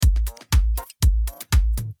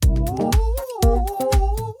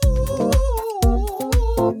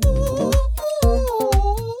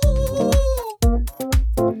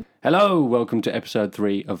Hello, welcome to episode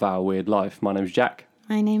 3 of Our Weird Life. My name's Jack.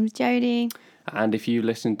 My name's Jodie. And if you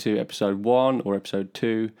listen to episode 1 or episode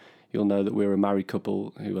 2, you'll know that we're a married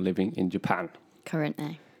couple who are living in Japan.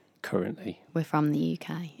 Currently. We're from the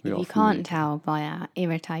UK. We if you can't tell by our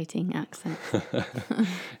irritating accent.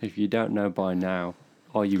 If you don't know by now,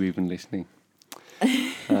 are you even listening?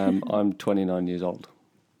 I'm 29 years old.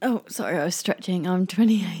 Oh, sorry, I was stretching. I'm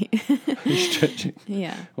 28. You're stretching?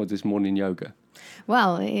 Yeah. Or this morning yoga?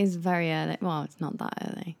 Well, it is very early. Well, it's not that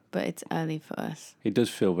early, but it's early for us. It does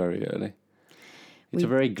feel very early. It's a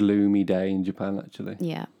very gloomy day in Japan, actually.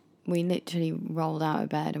 Yeah. We literally rolled out of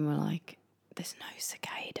bed and were like, there's no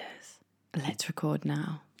cicadas. Let's record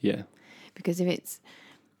now. Yeah. Because if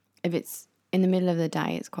it's in the middle of the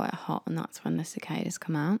day, it's quite hot, and that's when the cicadas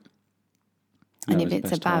come out. And if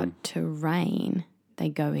it's about to rain, they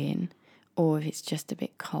go in. Or if it's just a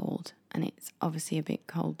bit cold, and it's obviously a bit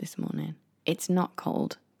cold this morning. It's not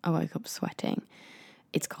cold. I woke up sweating.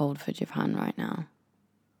 It's cold for Japan right now.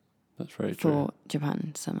 That's very true. For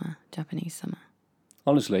Japanese summer.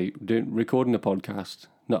 Honestly, recording a podcast,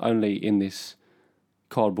 not only in this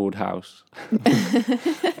cardboard house,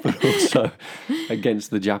 but also against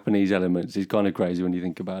the Japanese elements, is kind of crazy when you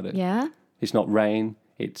think about it. Yeah? It's not rain,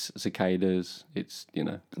 it's cicadas, it's,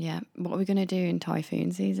 Yeah. What are we going to do in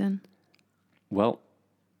typhoon season? Well,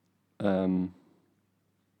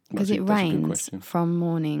 because it rains from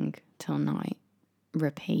morning till night,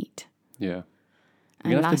 repeat. Yeah.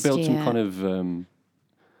 And you're going to have to build some kind of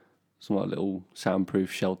some like little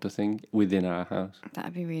soundproof shelter thing within our house.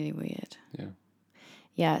 That'd be really weird. Yeah.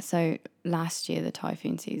 Yeah, so last year the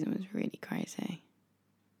typhoon season was really crazy.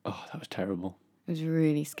 Oh, that was terrible. It was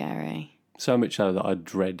really scary. So much so that I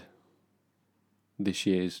dread this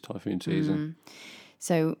year's typhoon season.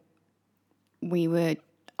 So we were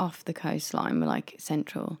off the coastline, we're like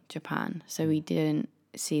central Japan, so we didn't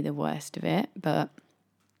see the worst of it, but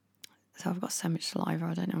so I've got so much saliva,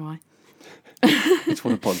 I don't know why. It's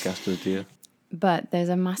what a podcast does, dear. But there's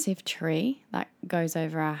a massive tree that goes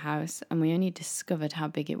over our house, and we only discovered how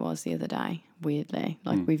big it was the other day, weirdly.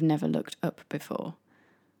 Like, we've never looked up before.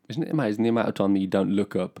 Isn't it amazing the amount of time that you don't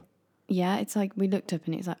look up? Yeah, it's like we looked up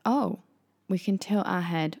and it's like, oh, we can tilt our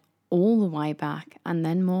head all the way back and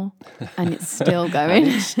then more, and it's still going.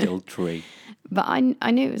 And it's still tree. But I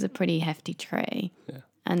knew it was a pretty hefty tree. Yeah.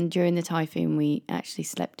 And during the typhoon, we actually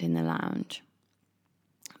slept in the lounge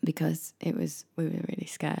because we were really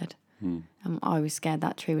scared. I was scared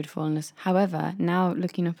that tree would fall on us. However, now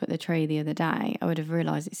looking up at the tree the other day, I would have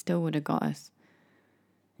realised it still would have got us.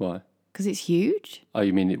 Why? Because it's huge. Oh,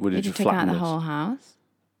 you mean it would have just took out flattened the us? whole house.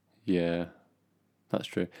 Yeah, that's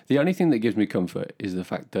true. The only thing that gives me comfort is the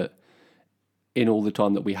fact that in all the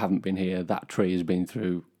time that we haven't been here, that tree has been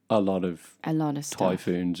through a lot of stuff.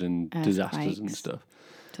 typhoons and disasters and stuff.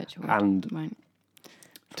 Touch wood. And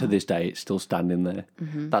to this day, it's still standing there.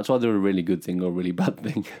 That's either a really good thing or a really bad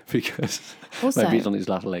thing, because also, maybe it's on its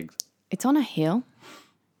last legs. It's on a hill.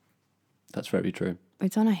 That's very true.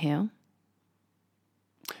 It's on a hill.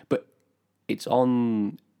 But it's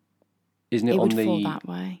on... Isn't it, it on would the... fall that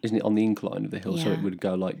way. Isn't it on the incline of the hill? So Yeah. it would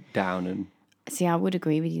go like down and... See, I would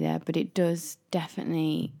agree with you there, but it does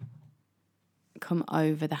definitely come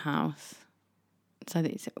over the house so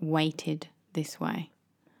that it's weighted this way.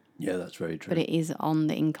 Yeah, that's very true. But it is on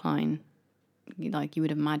the incline. Like, you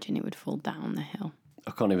would imagine it would fall down the hill.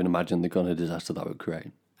 I can't even imagine the kind of disaster that would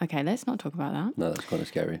create. Okay, let's not talk about that. No, that's kind of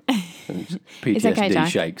scary. PTSD It's okay,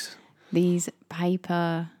 Jack. shakes. These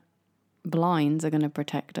paper blinds are going to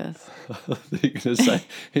protect us. You're going to say,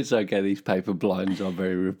 it's okay, these paper blinds are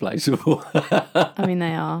very replaceable. I mean,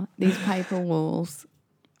 they are. These paper walls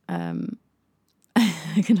are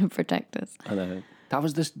going to protect us. I know. That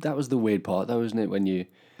was the weird part, though, wasn't it? When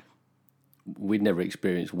we'd never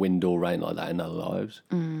experienced wind or rain like that in our lives.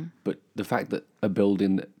 But the fact that a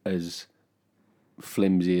building as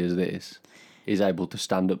flimsy as this is able to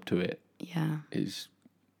stand up to it is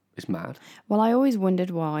mad. Well, I always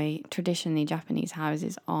wondered why traditionally Japanese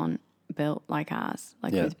houses aren't built like ours,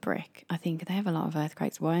 with brick. I think they have a lot of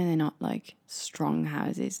earthquakes. Why are they not like strong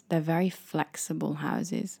houses? They're very flexible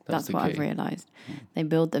houses. That's what I've realised. They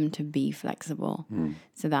build them to be flexible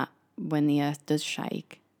so that when the earth does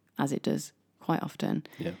shake, as it does quite often,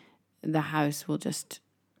 the house will just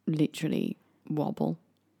literally wobble.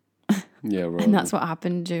 Yeah, right. And that's what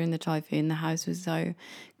happened during the typhoon. The house was so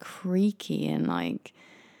creaky and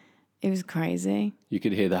it was crazy. You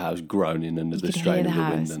could hear the house groaning under the strain of the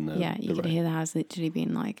wind and the you the could rain. hear the house literally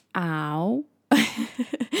being like, ow.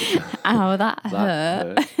 Ow, that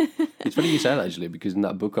hurt. It's funny you say that, actually, because in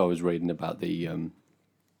that book I was reading about the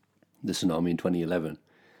tsunami in 2011,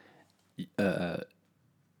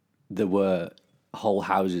 there were whole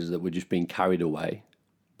houses that were just being carried away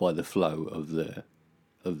by the flow of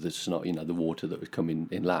the snow, the water that was coming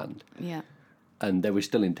inland, Yeah. and they were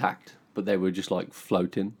still intact, but they were just like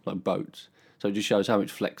floating like boats. So it just shows how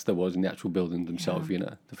much flex there was in the actual building themselves.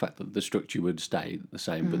 The fact that the structure would stay the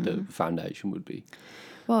same, but the foundation would be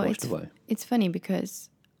washed away. It's funny because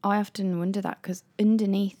I often wonder that, because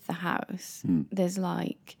underneath the house, there's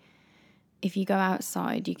like, if you go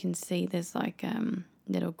outside, you can see there's like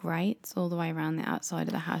little grates all the way around the outside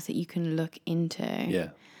of the house that you can look into. Yeah.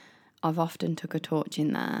 I've often took a torch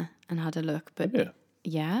in there and had a look, but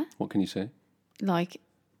yeah. What can you see? Like,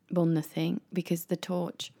 well, nothing, because the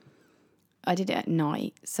torch, I did it at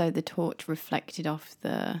night, so the torch reflected off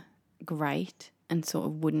the grate and sort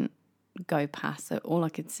of wouldn't go past. So all I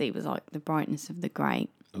could see was like the brightness of the grate.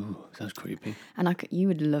 Ooh, sounds creepy. And you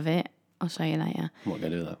would love it. I'll show you later. I'm not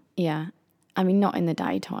going to do that. Yeah. I mean, not in the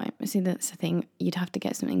daytime. See, that's the thing. You'd have to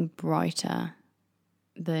get something brighter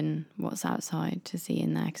than what's outside to see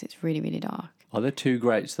in there, because it's really, really dark. Are there two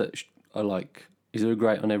grates that are like, is there a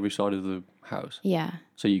grate on every side of the house? Yeah.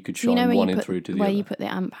 So you could shine one in through to the other? Where you put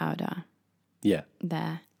the ant powder. Yeah.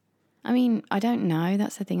 There. I mean, I don't know.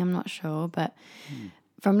 That's the thing. I'm not sure. But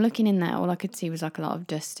from looking in there, all I could see was like a lot of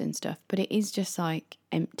dust and stuff. But it is just like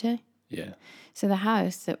empty. Yeah. So the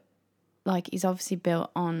house that like is obviously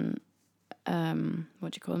built on,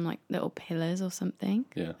 what do you call them? Like little pillars or something.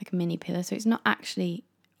 Yeah. Like a mini pillar. So it's not actually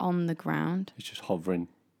on the ground. It's just hovering.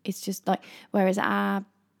 It's just like, whereas our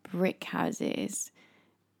brick houses,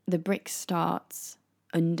 the brick starts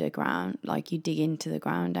underground. Like you dig into the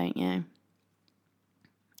ground, don't you?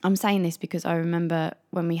 I'm saying this because I remember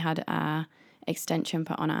when we had our extension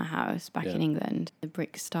put on our house back in England, the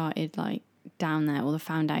brick started like down there, or the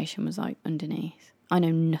foundation was like underneath. I know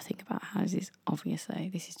nothing about houses, obviously.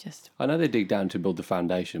 This is just... I know they dig down to build the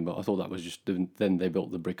foundation, but I thought that was just... Then they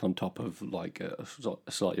built the brick on top of like a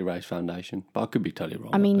slightly raised foundation. But I could be totally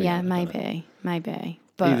wrong. I mean, yeah, maybe.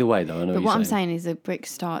 But either way, though, I know what I'm saying is the brick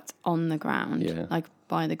starts on the ground. Yeah. Like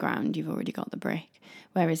by the ground, you've already got the brick.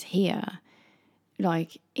 Whereas here,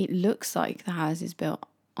 like it looks like the house is built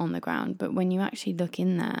on the ground, but when you actually look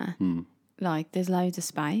in there, like there's loads of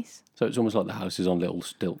space. So it's almost like the house is on little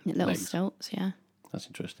stilts, yeah. That's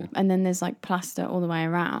interesting. And then there's like plaster all the way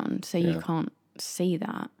around, so you can't see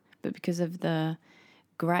that. But because of the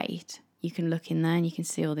grate, you can look in there and you can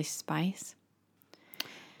see all this space.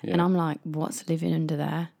 Yeah. And I'm like, what's living under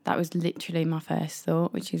there? That was literally my first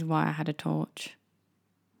thought, which is why I had a torch.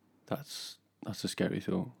 That's a scary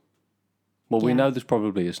thought. Well, we know there's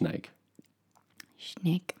probably a snake.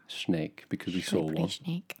 Snake, because we saw one.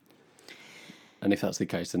 Snake. And if that's the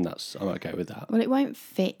case, then I'm okay with that. Well, it won't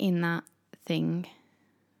fit in that thing.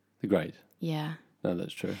 The grate? Yeah. No,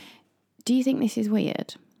 that's true. Do you think this is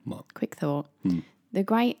weird? What? Quick thought. The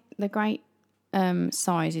grate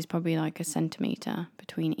size is probably like a centimetre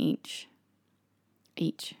between each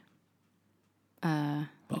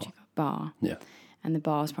bar. Yeah. And the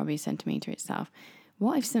bar is probably a centimetre itself.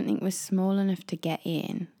 What if something was small enough to get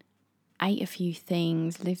in, ate a few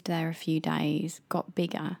things, lived there a few days, got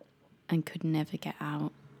bigger, and could never get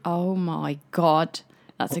out? Oh my God.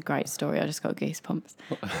 That's a great story. I just got goosebumps.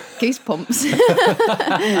 Goosebumps.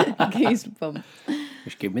 Goosebumps.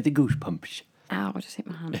 Just give me the goosebumps. Ow, I just hit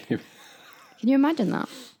my hand. Can you imagine that?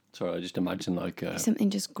 Sorry, I just imagine like...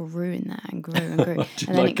 something just grew in there and grew and grew. and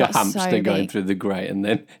then like it got a hamster so going big. through the grate and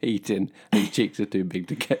then eating, and his cheeks are too big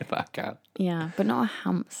to get back out. Yeah, but not a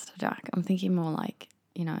hamster, Jack. I'm thinking more like,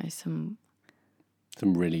 some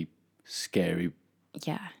really scary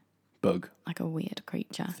bug like a weird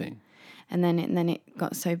creature thing. And then it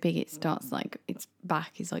got so big it starts like its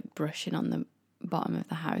back is like brushing on the bottom of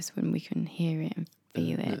the house when we can hear it and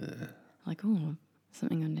feel it. Like, oh,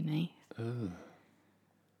 something underneath.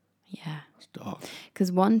 Yeah. It's dark.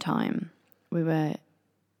 Because one time we were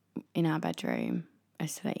in our bedroom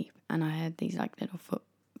asleep and I heard these like little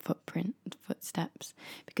footsteps,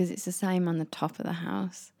 because it's the same on the top of the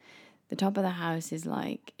house. The top of the house is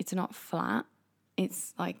like, it's not flat.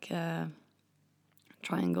 It's like a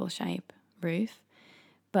triangle shape roof,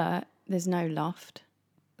 but there's no loft.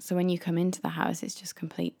 So when you come into the house, it's just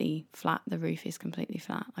completely flat. The roof is completely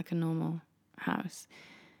flat, like a normal house.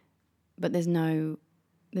 But there's no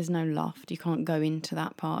loft. You can't go into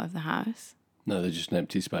that part of the house. No, there's just an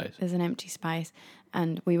empty space. There's an empty space.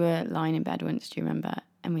 And we were lying in bed once, do you remember?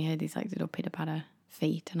 And we heard these like little pitter-patter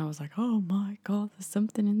feet. And I was like, oh my God, there's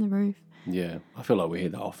something in the roof. Yeah. I feel like we hear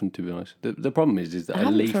that often, to be honest. The problem is that a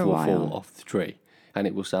leaf will fall off the tree and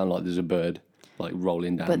it will sound like there's a bird like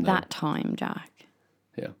rolling down. But that time, Jack.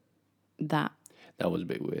 Yeah. That was a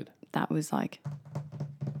bit weird. That was like...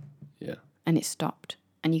 Yeah. And it stopped.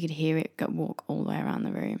 and you could hear it walk all the way around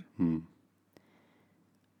the room.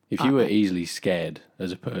 If you were easily scared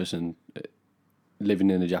as a person, living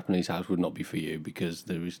in a Japanese house would not be for you because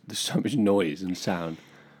there's so much noise and sound.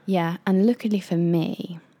 Yeah, and luckily for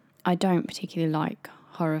me, I don't particularly like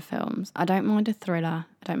horror films. I don't mind a thriller,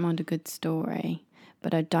 I don't mind a good story,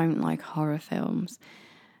 but I don't like horror films.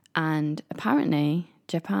 And apparently,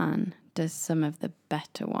 Japan does some of the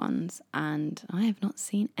better ones, and I have not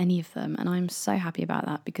seen any of them, and I'm so happy about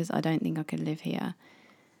that because I don't think I could live here.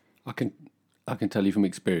 I can tell you from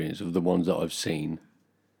experience of the ones that I've seen,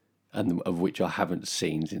 and of which I haven't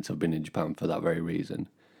seen since I've been in Japan for that very reason.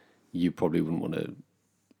 You probably wouldn't want to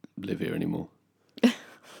live here anymore.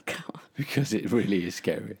 God. Because it really is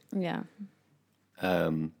scary. Yeah.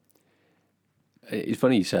 It's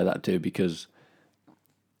funny you say that too, because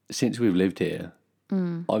since we've lived here,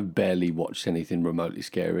 I've barely watched anything remotely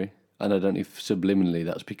scary, and I don't know if subliminally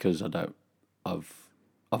that's because I've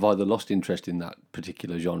either lost interest in that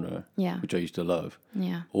particular genre, which I used to love,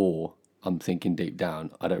 or I'm thinking deep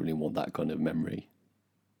down I don't really want that kind of memory,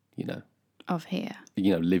 Of here.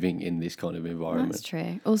 Living in this kind of environment. That's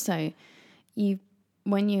true. Also, I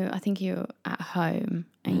think you're at home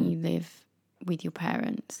and you live with your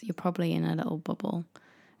parents, you're probably in a little bubble,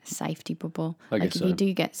 a safety bubble. I guess if so. you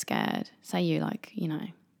do get scared, say you're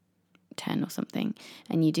 10 or something,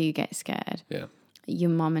 and you do get scared,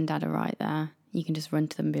 your mum and dad are right there. You can just run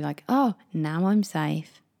to them and be like, oh, now I'm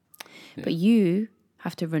safe. Yeah. But you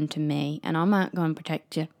have to run to me, and I'm not going to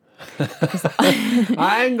protect you.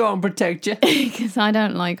 I ain't going to protect you. Because I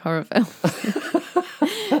don't like horror films.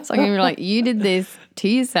 So I'm going to be like, you did this to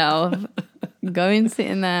yourself. Go and sit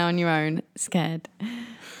in there on your own, scared.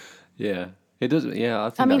 Yeah. It doesn't,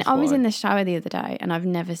 yeah. I was in the shower the other day and I've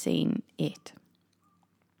never seen it.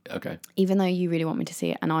 Okay. Even though you really want me to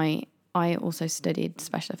see it. And I also studied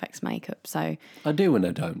special effects makeup. So I do and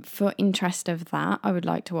I don't. For interest of that, I would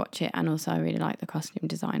like to watch it. And also I really like the costume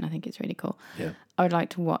design. I think it's really cool. Yeah. I would like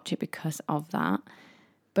to watch it because of that.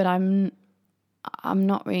 But I'm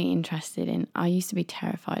not really interested in... I used to be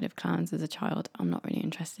terrified of clowns as a child. I'm not really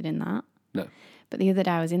interested in that. No. But the other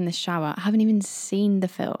day I was in the shower. I haven't even seen the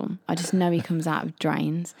film. I just know he comes out of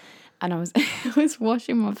drains. And I was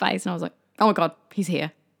washing my face and I was like, oh my God, he's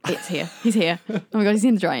here. It's here. He's here. Oh my God, he's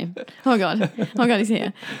in the drain. Oh my God. Oh my God, he's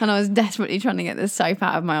here. And I was desperately trying to get the soap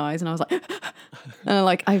out of my eyes and I was like, and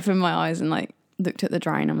I opened my eyes and looked at the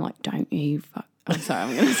drain. I'm like, don't you fuck. I'm sorry,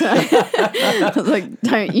 I'm going to say. I was like,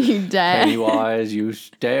 don't you dare. Pennywise, you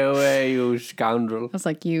stay away, you scoundrel. I was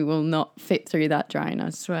like, you will not fit through that drain, I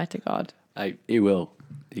swear to God. He will.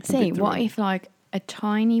 See, what if a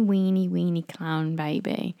tiny weeny clown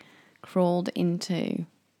baby crawled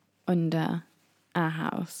under our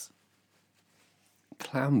house?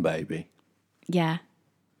 Clown baby? Yeah.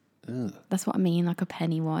 Ugh. That's what I mean, like a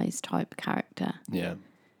Pennywise type character. Yeah.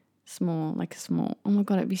 Small. Oh my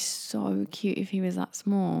God, it'd be so cute if he was that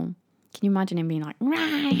small. Can you imagine him being like,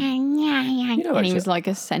 and he was like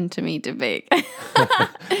a centimetre big?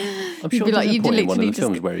 I'm sure there's a point in one of the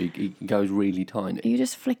films where he goes really tiny. You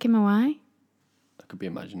just flick him away? I could be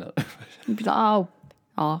imagining that. You'd be like, oh,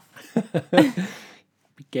 off.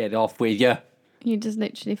 Get off with you. You just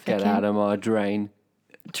literally flick Get out of my drain.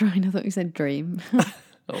 Drain? I thought you said dream.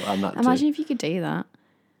 Imagine if you could do that.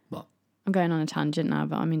 What? I'm going on a tangent now,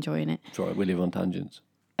 but I'm enjoying it. It's all right, we live on tangents.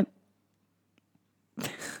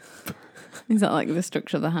 Is that like the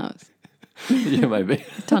structure of the house? Yeah, maybe.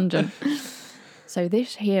 Tangent. So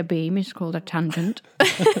this here beam is called a tangent.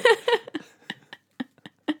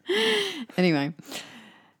 Anyway,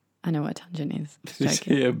 I know what a tangent is. This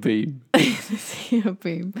here beam. This here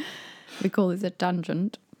beam. We call this a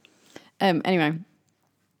tangent. Anyway,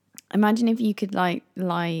 imagine if you could lie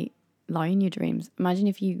in your dreams. Imagine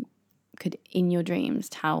if you could, in your dreams,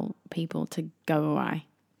 tell people to go away.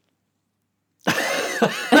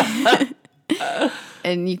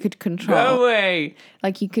 And you could control. Go away.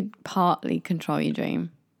 Like you could partly control your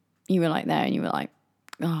dream. You were there and you were like,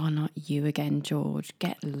 oh, not you again, George.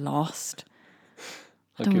 Get lost.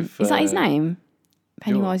 Is that his name?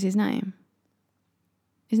 Pennywise's name?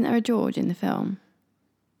 Isn't there a George in the film?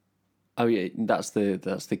 Oh yeah, that's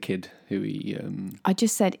the kid who he. I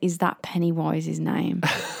just said, is that Pennywise's name?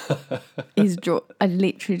 I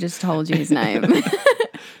literally just told you his name.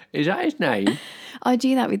 Is that his name? I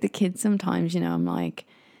do that with the kids sometimes. I'm trying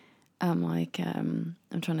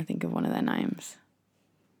to think of one of their names.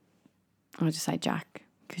 I'll just say Jack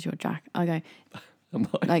because you're Jack. I go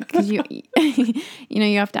because you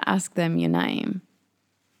you have to ask them your name.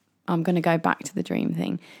 I'm going to go back to the dream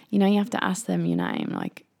thing. You have to ask them your name,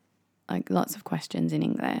 like lots of questions in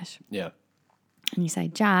English. Yeah. And you say,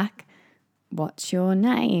 Jack, what's your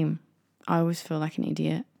name? I always feel like an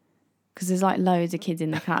idiot because there's like loads of kids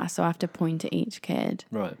in the class, so I have to point at each kid.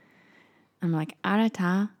 Right. I'm like,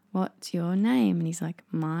 Arata, what's your name? And he's like,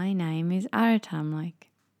 my name is Arata. I'm like,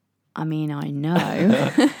 I mean, I know.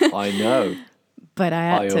 I know. But I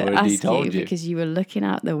had to already ask told you you. because you were looking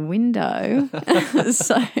out the window.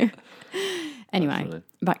 So, anyway, Absolutely.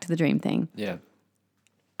 back to the dream thing. Yeah.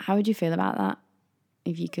 How would you feel about that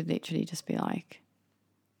if you could literally just be like,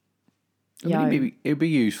 I mean, it'd be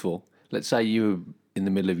useful. Let's say you were in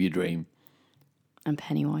the middle of your dream. and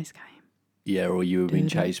Pennywise came. Yeah, or you were being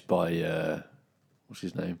chased by, what's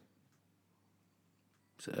his name?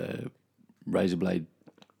 Razorblade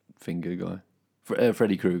finger guy.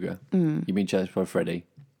 Freddy Krueger. You've been chased by Freddy.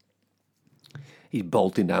 He's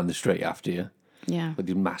bolting down the street after you Yeah. with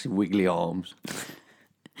his massive wiggly arms.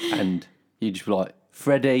 And you just be like,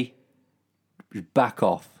 Freddy, just back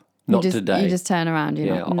off. Not today. You just turn around. You're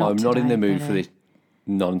Yeah, not I'm not in the today, mood for Freddy. this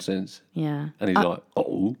nonsense. Yeah. And he's like,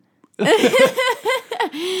 oh,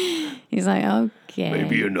 He's like, okay.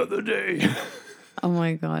 maybe another day. Oh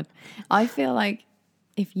my God. I feel like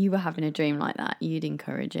if you were having a dream like that, you'd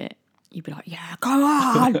encourage it. You'd be like, yeah, go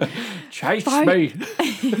on. Chase Fight. me.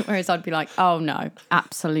 Whereas I'd be like, oh no,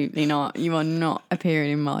 absolutely not. You are not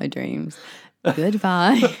appearing in my dreams.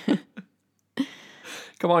 Goodbye.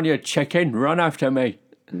 Come on, you chicken, run after me.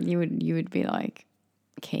 You would be like,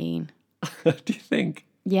 keen. Do you think?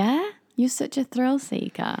 Yeah, you're such a thrill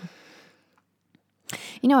seeker.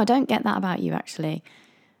 You know, I don't get that about you actually.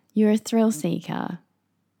 You're a thrill seeker,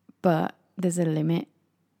 but there's a limit.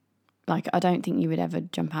 Like, I don't think you would ever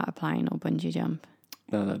jump out a plane or bungee jump.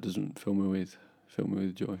 No, that doesn't fill me with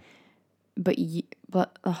joy. But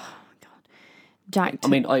oh my God, Jack. I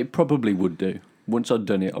mean, I probably would do. Once I'd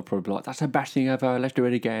done it, I'd probably be like, that's the best thing ever. Let's do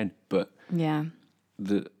it again. But yeah,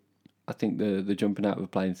 I think the jumping out of a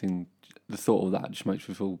plane thing, the thought of that just makes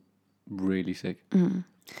me feel really sick.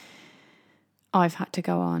 I've had to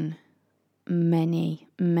go on many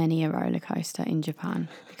a roller coaster in Japan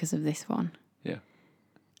because of this one. Yeah.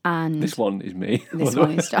 And This one is me. this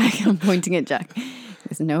one is Jack. I'm pointing at Jack.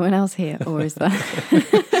 There's no one else here, or is there?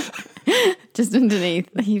 Just underneath.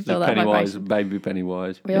 You feel that Pennywise, vibration. baby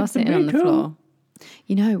Pennywise. We are sitting on the floor.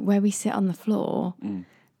 You know, where we sit on the floor,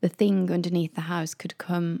 the thing underneath the house could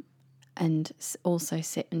come and also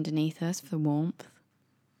sit underneath us for warmth.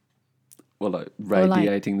 Well, like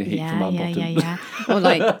radiating the heat from our bottom. Yeah. Or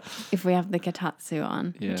like if we have the katatsu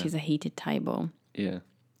on, Yeah. which is a heated table, Yeah.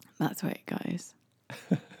 that's where it goes.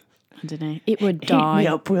 Underneath. It would die. Heat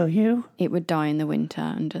me up, will you? It would die in the winter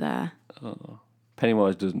under there.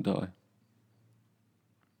 Pennywise doesn't die.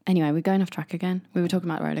 Anyway, we're going off track again. We were talking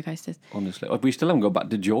about roller coasters. Honestly, we still haven't got back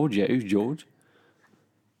to George yet. Who's George?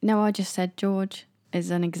 No, I just said George as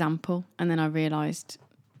an example, and then I realised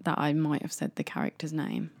that I might have said the character's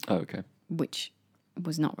name, Oh, okay. which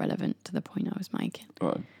was not relevant to the point I was making. All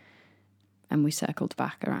right. And we circled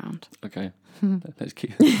back around. Okay. Let's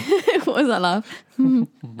keep. What was that laugh?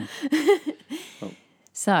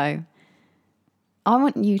 So, I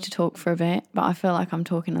want you to talk for a bit, but I feel like I'm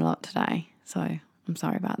talking a lot today. So, I'm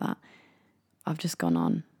sorry about that. I've just gone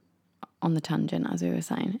on the tangent, as we were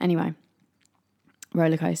saying. Anyway,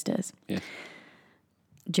 roller coasters. Yeah.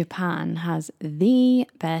 Japan has the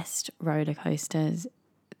best roller coasters,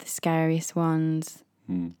 the scariest ones.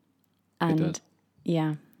 It And does.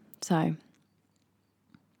 yeah, so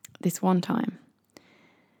this one time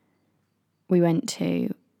we went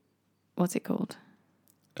to, what's it called?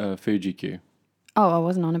 Fuji Q. Oh, I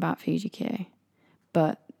wasn't on about Fuji Q,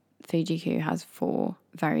 but Fuji Q has 4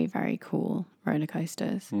 very, very cool roller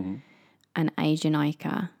coasters. And Asian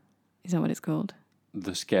Ica, is that what it's called?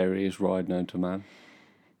 The scariest ride known to man.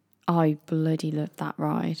 I bloody loved that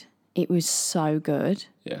ride. It was so good.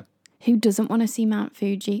 Yeah. Who doesn't want to see Mount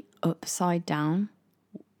Fuji upside down?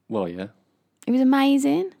 Well, yeah. It was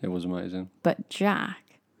amazing. It was amazing. But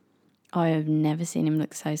Jack, I have never seen him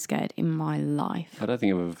look so scared in my life. I don't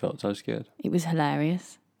think I've ever felt so scared. It was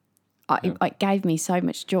hilarious. It gave me so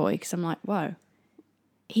much joy because I'm like, whoa,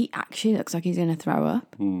 he actually looks like he's going to throw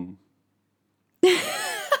up.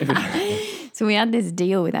 So we had this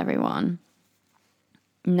deal with everyone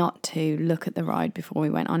not to look at the ride before we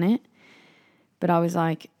went on it. But I was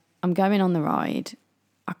like, I'm going on the ride.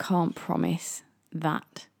 I can't promise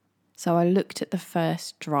that. So I looked at the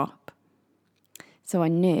first drop. So I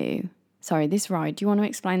knew, sorry, this ride, do you want to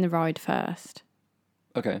explain the ride first?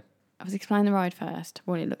 Okay. I was explaining the ride first,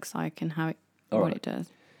 what it looks like and how it, what right. it does.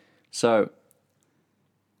 So,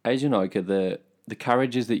 Asian Ica, the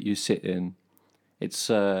carriages that you sit in, it's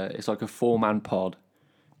like a 4-man pod,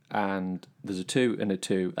 and there's a 2 and a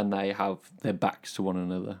 2, and they have their backs to one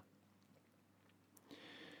another.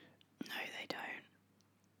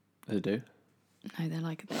 They do. No, they're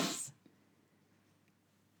like this.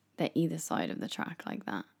 They're either side of the track like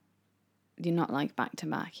that. You're not like back to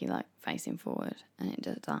back. You're like facing forward, and it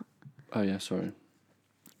does that. Oh yeah, sorry.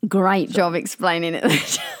 Great job explaining it.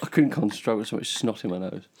 I couldn't concentrate with so much snot in my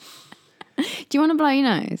nose. Do you want to blow your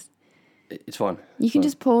nose? It's fine. You can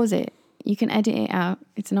just pause it. You can edit it out.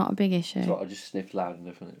 It's not a big issue. It's right, I just sniffed loud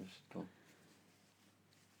enough and it was gone.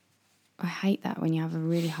 I hate that when you have a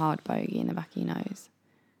really hard bogey in the back of your nose.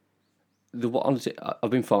 Honestly, I've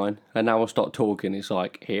been fine, and now I start talking. It's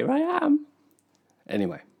like, here I am.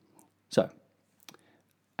 Anyway, so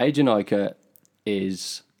Age of Nykaa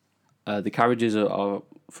is the carriages are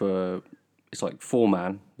for, it's like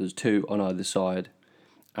 4-man. There's 2 on either side,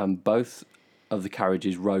 and both of the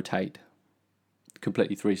carriages rotate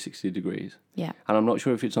completely 360 degrees. Yeah. And I'm not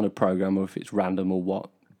sure if it's on a program or if it's random or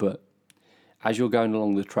what, but as you're going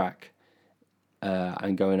along the track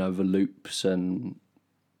and going over loops and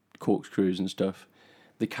corkscrews and stuff,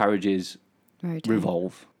 the carriages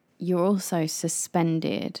revolve. You're also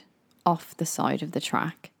suspended off the side of the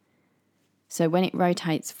track. So when it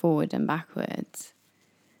rotates forward and backwards,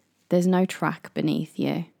 there's no track beneath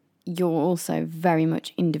you. You're also very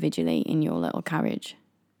much individually in your little carriage.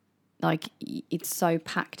 Like, it's so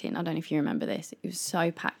packed in. I don't know if you remember this. It was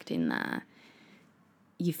so packed in there.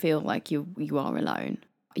 You feel like you are alone.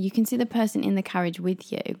 You can see the person in the carriage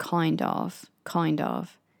with you, kind of,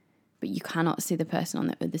 but you cannot see the person on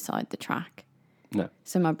the other side of the track. No.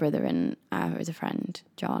 So my brother and as a friend,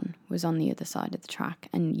 John, was on the other side of the track,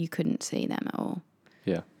 and you couldn't see them at all.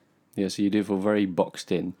 Yeah. Yeah, so you do feel very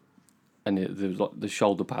boxed in, and the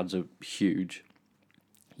shoulder pads are huge.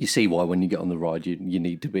 You see why when you get on the ride you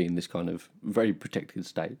need to be in this kind of very protected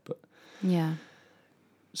state. But yeah.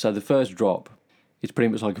 So the first drop is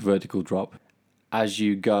pretty much like a vertical drop. As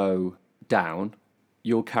you go down,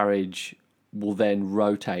 your carriage will then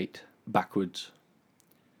rotate backwards.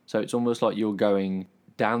 So it's almost like you're going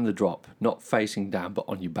down the drop, not facing down, but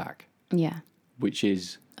on your back. Yeah. Which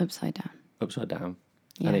is upside down.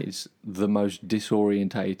 Yeah. And it's the most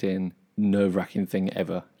disorientating, nerve-wracking thing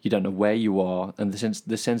ever. You don't know where you are, and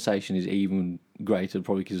the sensation is even greater,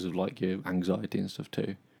 probably because of like your anxiety and stuff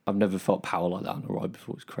too. I've never felt power like that on a ride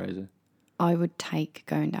before. It's crazy. I would take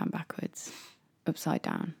going down backwards, upside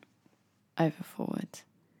down, over forwards,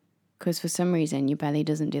 because for some reason your belly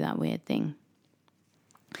doesn't do that weird thing.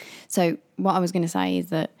 So what I was going to say is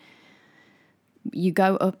that you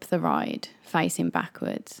go up the ride facing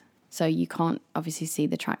backwards, so you can't obviously see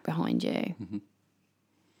the track behind you. Mm-hmm.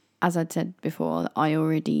 As I'd said before, I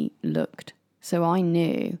already looked. So I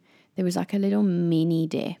knew there was like a little mini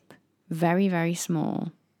dip, very, very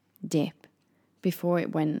small dip, before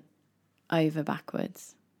it went over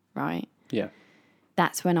backwards, right? Yeah.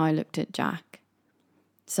 That's when I looked at Jack.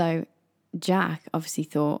 So Jack obviously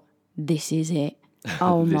thought, this is it.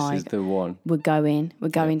 Oh this my is the one. We're going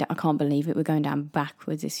down. I can't believe it. We're going down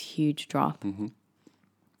backwards, this huge drop. Mm-hmm.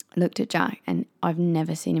 Looked at Jack, and I've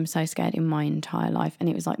never seen him so scared in my entire life. And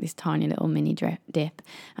it was like this tiny little mini dip.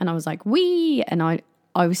 And I was like, wee! And I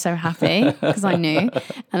was so happy because I knew.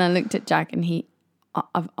 And I looked at Jack, and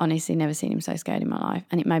I've honestly never seen him so scared in my life.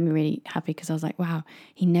 And it made me really happy because I was like, wow,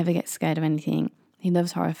 he never gets scared of anything. He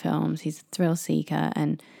loves horror films. He's a thrill seeker,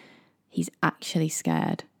 and he's actually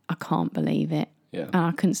scared. I can't believe it. Yeah. And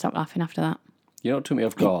I couldn't stop laughing after that. You know what took me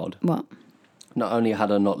off guard? What? Not only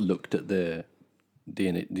had I not looked at the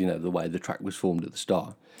way the track was formed at the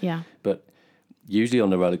start. Yeah. But usually on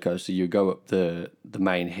the roller coaster, you go up the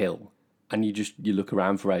main hill, and you look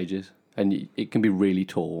around for ages, and it can be really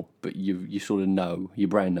tall, but you sort of know, your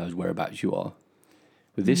brain knows whereabouts you are.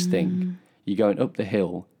 With this thing, you're going up the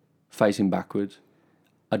hill, facing backwards.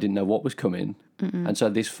 I didn't know what was coming, and so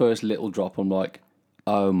this first little drop, I'm like,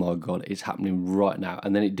 oh my God, it's happening right now.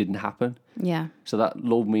 And then it didn't happen. Yeah. So that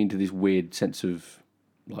lulled me into this weird sense of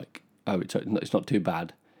like, oh, it's not too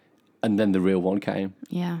bad. And then the real one came.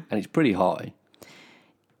 Yeah. And it's pretty high.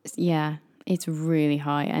 Yeah, it's really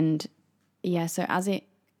high. And yeah, so as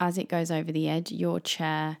it goes over the edge, your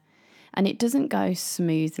chair, and it doesn't go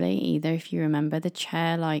smoothly either, if you remember. The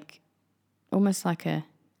chair, like, almost like a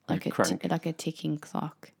ticking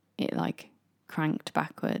clock. It like cranked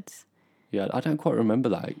backwards. Yeah, I don't quite remember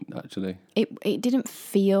that, actually. It didn't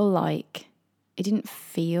feel like... It didn't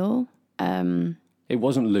feel... It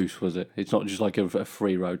wasn't loose, was it? It's not just like a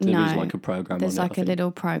free road. No, there's like a program there's on like it, a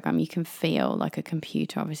little program. You can feel like a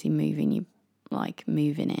computer obviously moving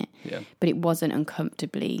it. Yeah. But it wasn't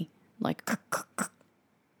uncomfortably like...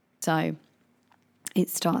 So it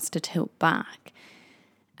starts to tilt back.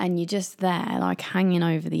 And you're just there, like hanging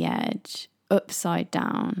over the edge, upside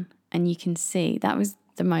down. And you can see, that was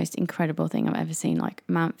the most incredible thing I've ever seen, like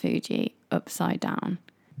Mount Fuji upside down.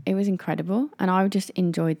 It was incredible, and I just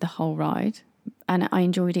enjoyed the whole ride. And I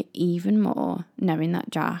enjoyed it even more knowing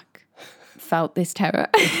that Jack felt this terror.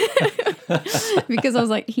 Because I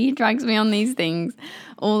was like, he drags me on these things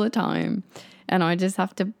all the time, and I just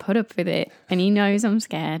have to put up with it. And he knows I'm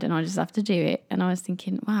scared, and I just have to do it. And I was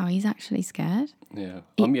thinking, wow, he's actually scared. Yeah,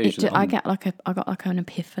 I got like an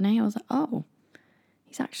epiphany. I was like, oh,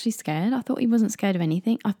 he's actually scared. I thought he wasn't scared of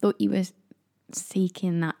anything. I thought he was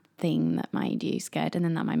seeking that thing that made you scared, and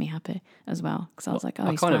then that made me happy as well. Because I was like, oh,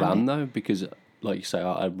 I kind of am though, because like you say,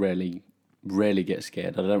 I rarely get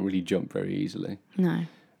scared. I don't really jump very easily. No.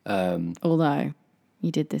 Although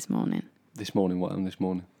you did this morning. This morning, what happened this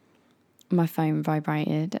morning? My phone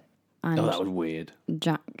vibrated, and that was weird.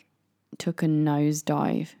 Jack took a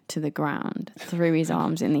nosedive to the ground, threw his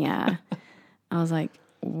arms in the air. I was like,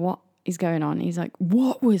 what is going on? He's like,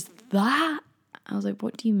 what was that? I was like,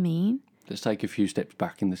 what do you mean? Let's take a few steps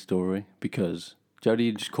back in the story, because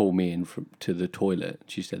Jodie just called me in to the toilet.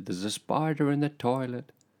 She said, there's a spider in the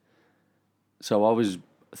toilet. So I was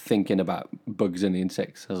thinking about bugs and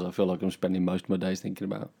insects, as I feel like I'm spending most of my days thinking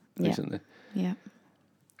about recently. Yeah.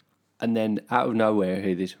 And then out of nowhere, I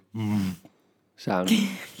hear this sound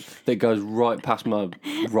that goes right past my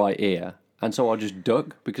right ear. And so I just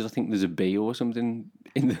duck, because I think there's a bee or something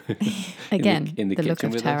in the Again, in the the kitchen look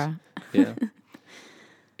of with terror. us. Yeah.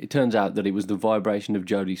 It turns out that it was the vibration of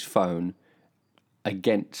Jodie's phone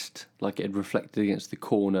against, like it had reflected against the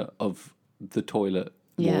corner of the toilet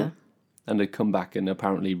wall. Yeah. And had come back and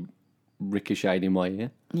apparently ricocheted in my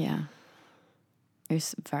ear. Yeah. It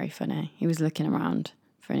was very funny. He was looking around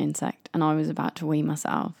for an insect, and I was about to wee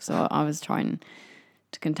myself, so I was trying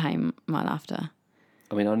to contain my laughter.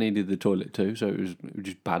 I mean, I needed the toilet too, so it was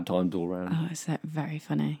just bad times all around. Oh, it's very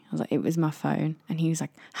funny. I was like, it was my phone, and he was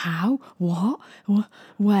like, how? What?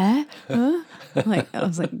 Where? Huh? I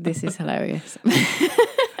was like, this is hilarious.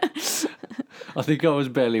 I think I was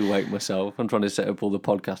barely awake myself. I'm trying to set up all the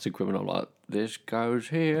podcast equipment. I'm like, this goes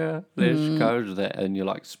here, this goes there, and you're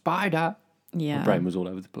like, spider. Yeah. My brain was all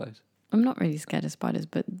over the place. I'm not really scared of spiders,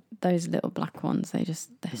 but those little black ones, they're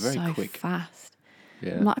very so quick. fast.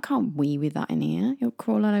 Yeah. I'm like, I can't wee with that in here. It'll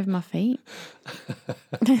crawl all over my feet.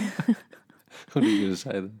 What are you going to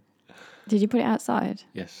say then? Did you put it outside?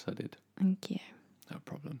 Yes, I did. Thank you. No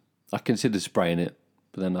problem. I considered spraying it,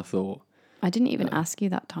 but then I thought... I didn't even ask you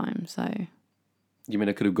that time, so... You mean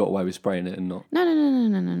I could have got away with spraying it and not? No.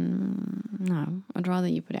 I'd rather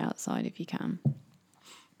you put it outside if you can.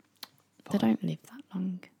 They don't live that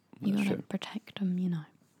long. You got to protect them, you know.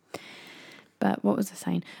 But what was I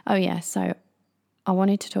saying? Oh, yeah, so I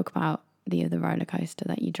wanted to talk about the other roller coaster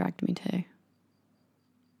that you dragged me to.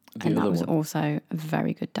 And that was also a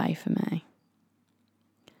very good day for me.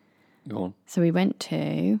 Go on. So we went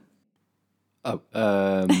to... Oh,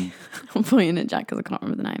 I'm pointing at Jack because I can't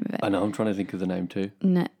remember the name of it. I know, I'm trying to think of the name too.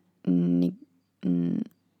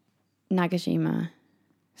 Nagashima.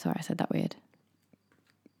 Sorry, I said that weird.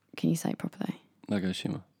 Can you say it properly?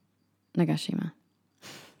 Nagashima. I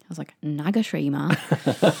was like, Nagashima.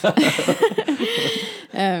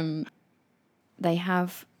 They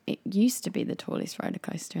have... It used to be the tallest roller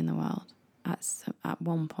coaster in the world at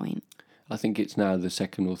one point. I think it's now the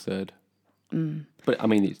second or third. But, I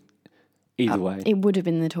mean, it's... Either way. It would have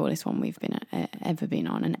been the tallest one we've ever been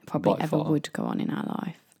on, and it probably ever would go on in our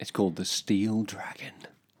life. It's called the Steel Dragon.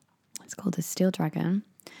 It's called the Steel Dragon.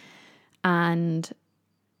 And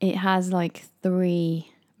it has like 3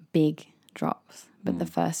 big drops, but the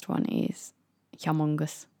first one is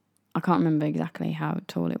humongous. I can't remember exactly how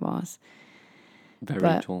tall it was.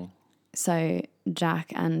 Very tall. So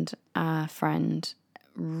Jack and our friend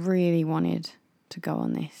really wanted to go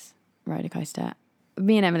on this roller coaster.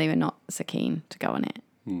 Me and Emily were not so keen to go on it,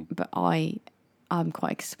 but I'm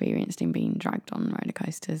quite experienced in being dragged on roller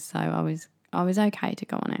coasters, so I was okay to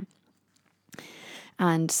go on it.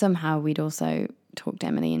 And somehow we'd also talked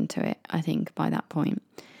Emily into it, I think, by that point.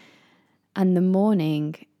 And the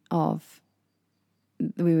morning of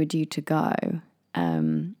we were due to go,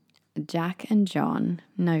 Jack and John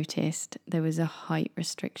noticed there was a height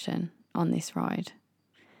restriction on this ride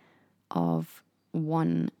of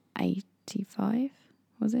 185.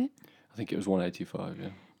 Was it? I think it was 185, yeah.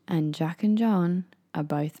 And Jack and John are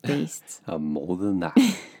both beasts. More than that.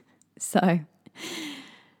 So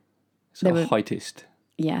the heightest.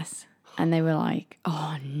 Yes. And they were like,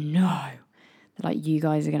 oh no. They're like, you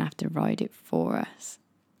guys are going to have to ride it for us.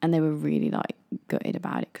 And they were really like gutted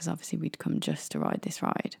about it because obviously we'd come just to ride this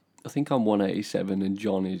ride. I think I'm 187 and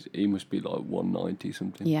John he must be like 190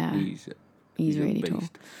 something. Yeah. He's really tall.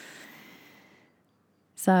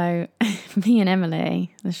 So me and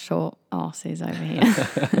Emily, the short arses over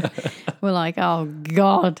here, were like, oh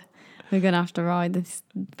God, we're going to have to ride this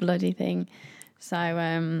bloody thing. So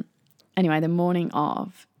anyway, the morning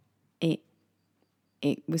of, it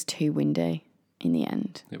was too windy in the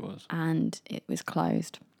end. It was. And it was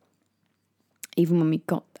closed. Even when we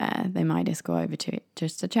got there, they made us go over to it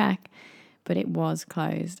just to check, but it was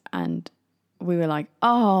closed. And we were like,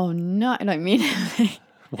 oh no, like me and Emily.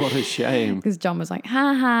 What a shame. Because John was like,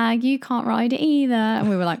 ha, you can't ride it either. And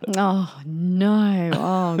we were like, oh no,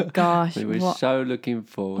 oh gosh. We were so looking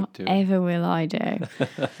forward to it. Whatever will I do?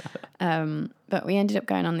 But we ended up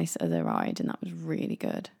going on this other ride and that was really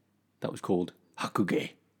good. That was called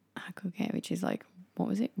Hakuge. Hakuge, which is like, what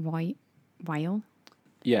was it? Whale?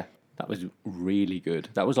 Yeah, that was really good.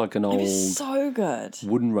 That was like an old so good.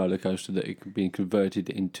 wooden roller coaster that had been converted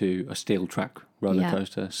into a steel track roller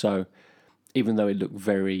coaster. So even though it looked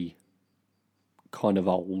very kind of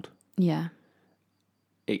old, Yeah.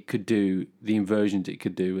 it could do, the inversions it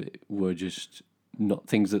could do were just not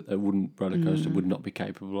things that a wooden roller coaster would not be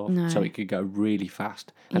capable of. No. So it could go really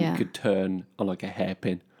fast and Yeah. it could turn on like a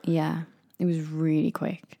hairpin. Yeah. It was really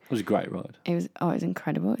quick. It was a great ride. It was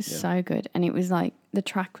incredible. It was so good. And it was like, the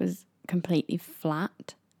track was completely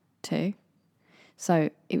flat too. So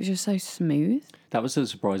it was just so smooth. That was the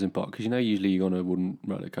surprising part because usually you're on a wooden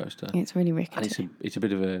roller coaster It's really and rickety. it's a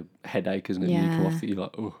bit of a headache, isn't it? And you come Yeah. off that you're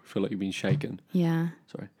like, oh, I feel like you've been shaken. Yeah.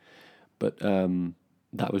 Sorry. But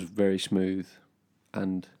that was very smooth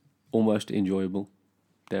and almost enjoyable,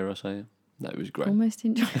 dare I say it. That was great. Almost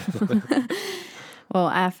enjoyable. Well,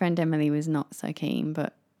 our friend Emily was not so keen,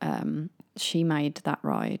 but she made that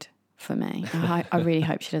ride for me. I really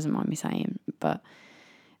hope she doesn't mind me saying, but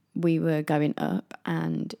we were going up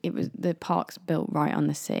and it was, the park's built right on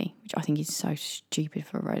the sea, which I think is so stupid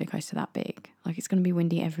for a roller coaster that big. Like, it's going to be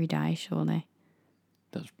windy every day, surely.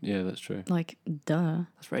 That's true. Like, duh.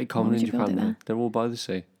 That's very common would in you build Japan, it though. there? They're all by the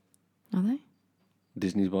sea. Are they?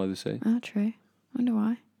 Disney's by the sea. Oh, true. Wonder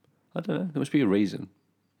why. I don't know. There must be a reason.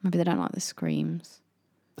 Maybe they don't like the screams.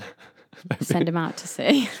 Send them out to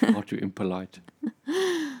sea. Are you impolite?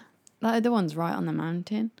 The other one's right on the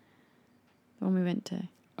mountain. The one we went to.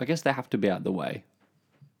 I guess they have to be out the way.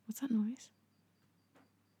 What's that noise?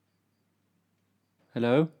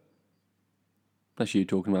 Hello? That's you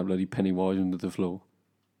talking about bloody Pennywise under the floor.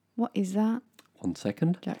 What is that? 1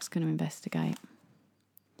 second. Jack's going to investigate.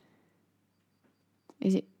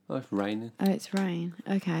 Is it? Oh, it's raining. Oh, it's rain.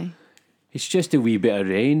 Okay. It's just a wee bit of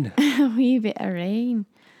rain. A wee bit of rain.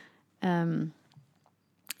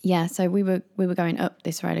 Yeah, so we were going up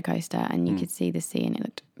this roller coaster and you could see the sea and it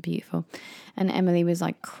looked beautiful. And Emily was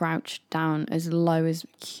like crouched down as low as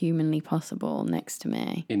humanly possible next to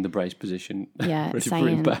me. In the brace position. Yeah, ready for saying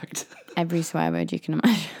impact. every swear word you can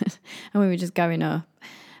imagine. And we were just going up.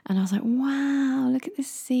 And I was like, wow, look at this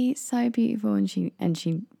sea. It's so beautiful. And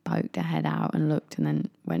she poked her head out and looked and then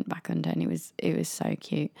went back under. And it was so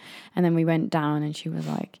cute. And then we went down and she was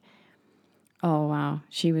like, oh, wow.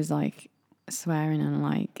 She was like swearing and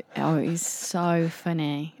like, oh, it was so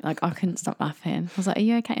funny. Like, I couldn't stop laughing. I was like, are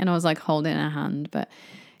you okay? And I was like holding her hand. But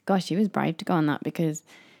gosh, she was brave to go on that because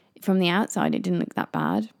from the outside, it didn't look that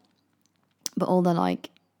bad. But all the like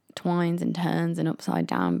twines and turns and upside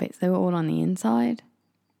down bits, they were all on the inside.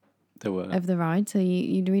 There were. Of the ride, so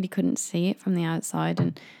you really couldn't see it from the outside.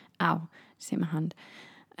 And ow, just hit my hand.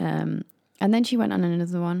 And then she went on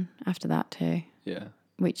another one after that too. Yeah.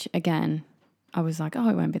 Which again, I was like, oh,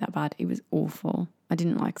 it won't be that bad. It was awful. I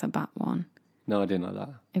didn't like the bat one. No, I didn't like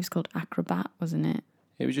that. It was called Acrobat, wasn't it?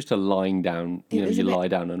 It was just a lying down, It was you a bit- lie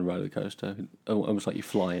down on a roller coaster, almost like you're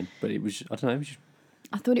flying. But it was, I don't know, it was just,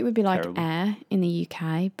 I thought it would be like Terrible. Air in the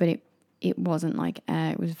UK, but it wasn't like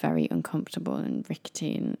Air. It was very uncomfortable and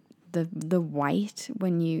rickety, and the weight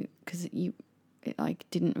when it like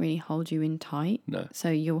didn't really hold you in tight. no. So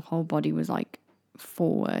your whole body was like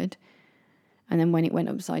forward, and then when it went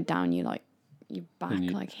upside down, your back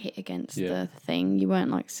like hit against the thing. You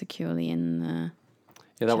weren't like securely in the.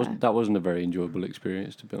 Yeah, chair. that wasn't a very enjoyable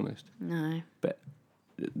experience, to be honest. No. But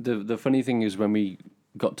the funny thing is when we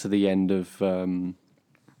got to the end of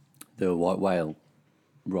the White Whale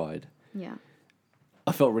ride, Yeah.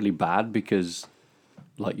 I felt really bad because,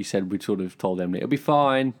 like you said, we'd sort of told them it'll be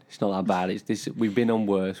fine. It's not that bad. It's this. We've been on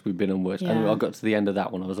worse. And Yeah. I got to the end of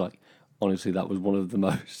that one. I was like, honestly, that was one of the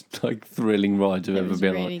most like thrilling rides I've It ever was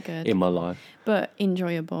been really on good. in my life. But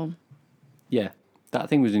enjoyable. Yeah, that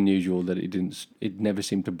thing was unusual that it never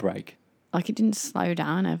seemed to break. Like it didn't slow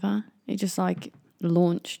down ever. It just like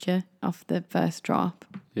launched you off the first drop.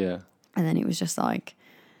 Yeah, And then it was just like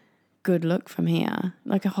good luck from here.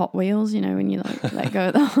 Like a Hot Wheels, you know, when you like let go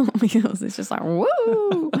of the Hot Wheels, it's just like,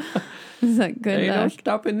 woo! It's like, good Ain't no luck.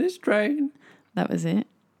 stopping this train. That was it.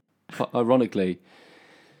 Ironically,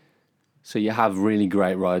 so you have really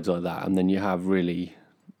great rides like that, and then you have really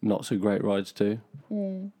not so great rides too.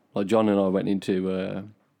 Like John and I went into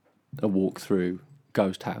a walk through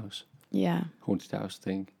ghost house, Yeah. haunted house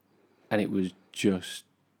thing, and it was just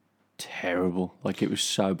terrible. Like, it was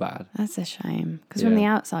so bad. That's a shame. Because from Yeah. the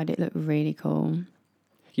outside, it looked really cool.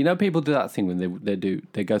 You know, people do that thing when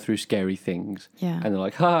they go through scary things, Yeah. and they're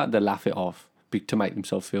like, ha, they laugh it off to make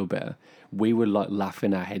themselves feel better. We were like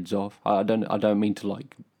laughing our heads off. I don't mean to,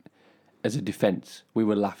 like, as a defense. We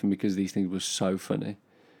were laughing because these things were so funny.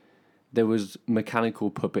 There was mechanical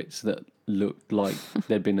puppets that looked like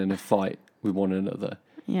they'd been in a fight with one another.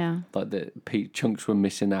 Yeah. Like the chunks were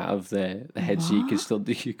missing out of their head, so you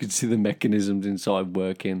could see the mechanisms inside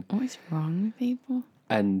working. What is wrong with people?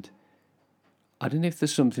 And I don't know if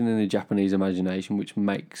there's something in the Japanese imagination which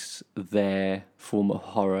makes their form of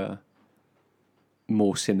horror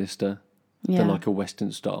more sinister than like a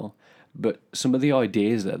Western style. But some of the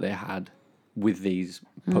ideas that they had with these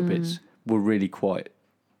puppets were really quite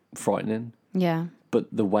frightening. Yeah. But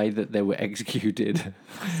the way that they were executed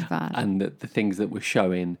It's bad. and the things that were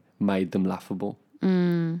showing made them laughable.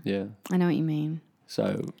 Yeah. I know what you mean.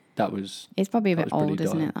 So that was... It's probably a That bit was pretty old,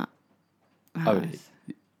 isn't dire. it? That Oh, house.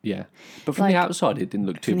 yeah. But from Like, the outside, it didn't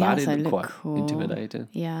look too from the bad. It outside, looked it quite looked cool. intimidating.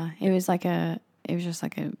 Yeah. It was just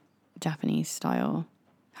like a Japanese style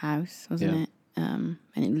house, wasn't Yeah. it?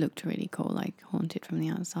 And it looked really cool, like haunted from the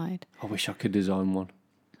outside. I wish I could design one.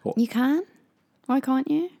 You can? Why can't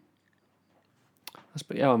you?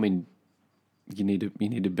 But yeah, I mean, you need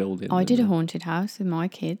a building. I did a haunted house with my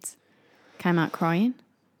kids. Came out crying.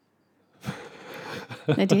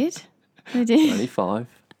 They did. They did. Only 5.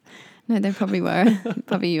 No, they probably were.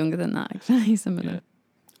 Probably younger than that, actually, some of them.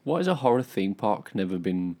 Why has a horror theme park never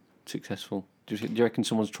been successful? Do you reckon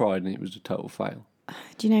someone's tried and it was a total fail?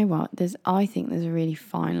 Do you know what? I think there's a really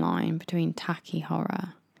fine line between tacky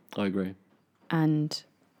horror I agree. and,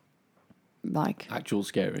 like, Actual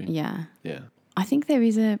scary. yeah. Yeah. I think there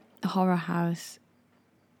is a horror house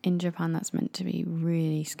in Japan that's meant to be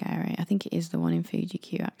really scary. I think it is the one in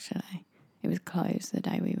Fuji-Q, actually. It was closed the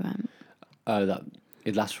day we went. Oh,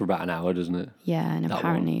 it lasts for about an hour, doesn't it? Yeah, and That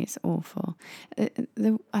apparently it's awful.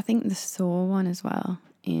 I think the Saw one as well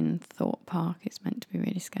in Thorpe Park is meant to be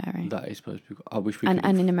really scary. That is supposed to be. I wish we And could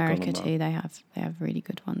have in gone America on that. too, they have really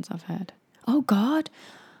good ones, I've heard. Oh God,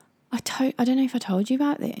 I don't know if I told you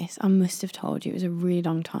about this. I must have told you. It was a really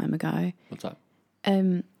long time ago. What's that?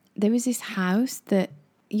 There was this house that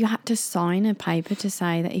you had to sign a paper to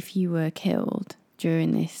say that if you were killed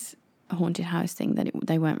during this haunted house thing, that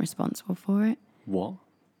they weren't responsible for it. What?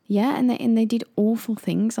 Yeah, and they did awful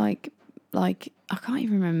things like I can't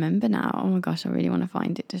even remember now. Oh my gosh, I really want to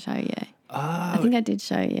find it to show you. I think I did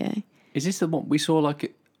show you. Is this the one we saw?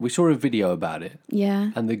 We saw a video about it,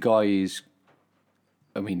 Yeah. and the guy is.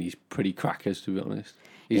 I mean, he's pretty crackers, to be honest.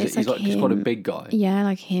 He's It's he's quite a him. big guy. Yeah,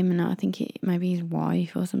 like him, and I think maybe his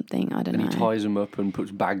wife or something. I don't And know. he ties them up and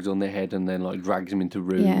puts bags on their head, and then like drags them into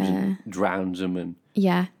rooms and drowns them and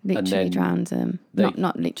Yeah, literally then drowns them. they-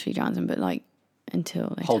 Not literally drowns them, but like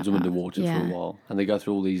until they holds tap them out. underwater for a while. And they go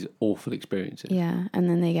through all these awful experiences. Yeah, and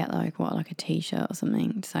then they get like a T-shirt or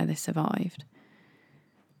something to say they survived.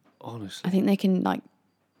 Honestly, I think they can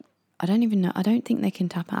I don't even know. I don't think they can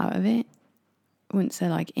tap out of it once they're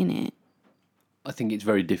like in it. I think it's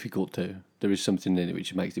very difficult to. There is something in it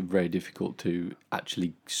which makes it very difficult to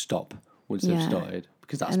actually stop once they've Yeah. started,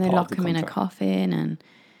 because that's And they part lock of the them in a contract. coffin and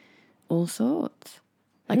all sorts.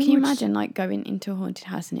 Like, Who can you would- imagine like going into a haunted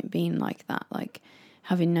house and it being like that, like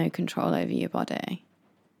having no control over your body?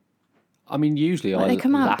 I mean, usually Like I they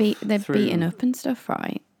come out they're through, beaten up and stuff,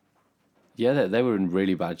 right? Yeah, they were in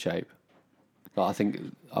really bad shape. Like, I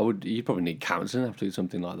think you'd probably need counselling after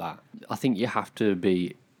something like that. I think you have to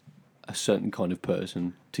be a certain kind of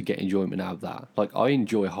person to get enjoyment out of that. Like, I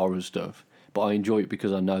enjoy horror stuff, but I enjoy it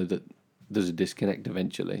because I know that there's a disconnect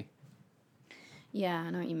eventually. Yeah, I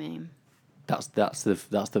know what you mean. That's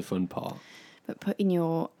the fun part. But putting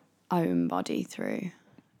your own body through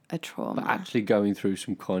a trauma. But actually going through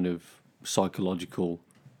some kind of psychological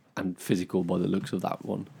and physical, by the looks of that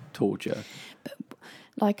one, torture.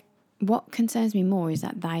 Like, what concerns me more is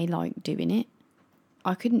that they like doing it.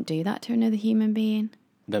 I couldn't do that to another human being.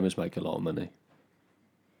 They must make a lot of money.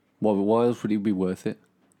 Why else would it be worth it?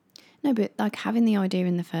 No, but like having the idea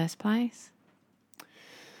in the first place.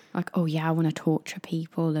 Like, oh yeah, I want to torture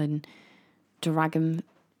people and drag them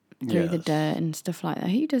through the dirt and stuff like that.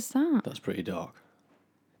 Who does that? That's pretty dark.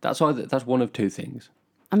 That's one of two things.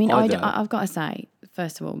 I mean, Either. I've got to say,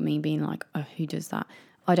 first of all, me being like, oh, who does that?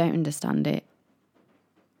 I don't understand it.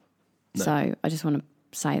 No. So I just want to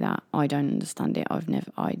say that I don't understand it.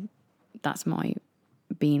 That's my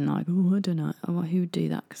being like, oh, I don't know. Oh, who would do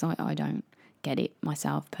that? Because I don't get it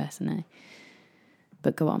myself personally.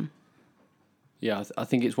 But go on. Yeah, I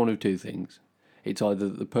think it's one of two things. It's either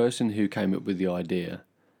the person who came up with the idea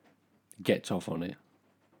gets off on it.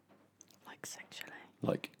 Like sexually.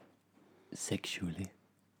 Like, sexually,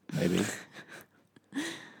 maybe.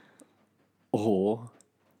 Or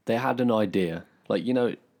they had an idea. Like, you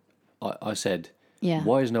know, I said, Yeah.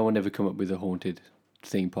 why has no one ever come up with a haunted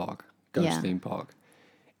theme park, ghost theme park?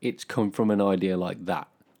 It's come from an idea like that.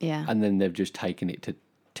 Yeah. And then they've just taken it to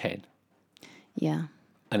 10. Yeah.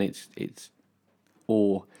 And it's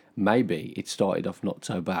or maybe it started off not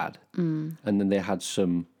so bad. And then they had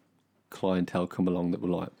some clientele come along that were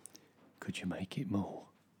like, could you make it more?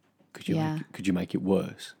 Could you make it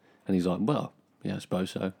worse? And he's like, well, yeah, I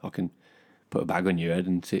suppose so. I can put a bag on your head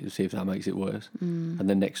and see if that makes it worse. And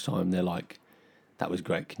then next time they're like, that was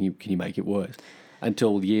great. Can you make it worse?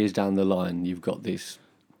 Until years down the line, you've got this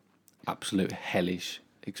absolute hellish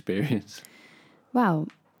experience. Well,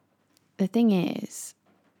 the thing is,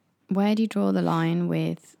 where do you draw the line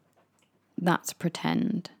with that's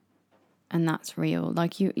pretend and that's real?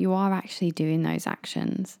 Like you are actually doing those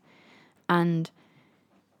actions and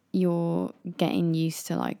you're getting used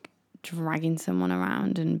to like dragging someone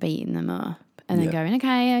around and beating them up and then going,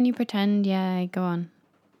 okay, and you pretend, yeah, go on.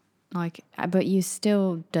 Like, but you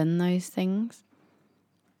still done those things.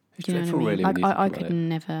 It's Do you know dreadful, what I mean? really. Like, when you think I about could it.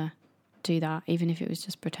 never do that, even if it was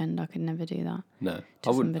just pretend. I could never do that. No, to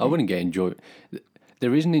I somebody. wouldn't get enjoy.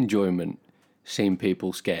 There is an enjoyment seeing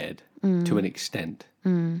people scared to an extent,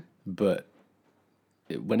 but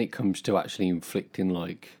when it comes to actually inflicting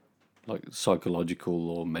like psychological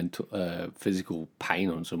or mental, physical pain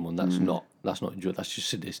on someone, that's not enjoy. That's just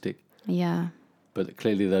sadistic. Yeah. But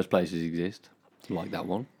clearly, those places exist, like that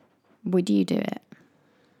one. Would you do it?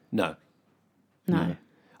 No. No.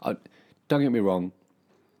 Don't get me wrong.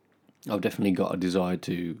 I've definitely got a desire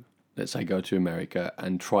to, let's say, go to America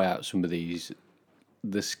and try out some of the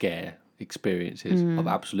scare experiences. I've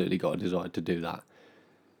absolutely got a desire to do that.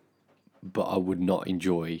 But I would not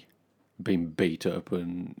enjoy being beat up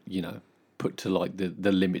and, you know, put to like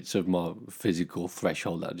the limits of my physical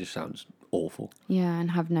threshold. That just sounds awful. Yeah, and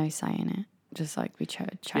have no say in it. Just like be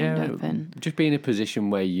chained up and... Just be in a position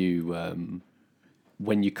where you,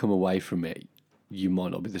 when you come away from it, you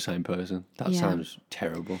might not be the same person. That sounds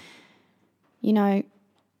terrible. You know,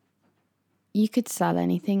 you could sell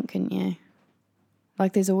anything, couldn't you?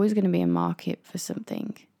 Like, there's always going to be a market for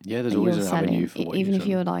something. Yeah, there's always an avenue for what even you're if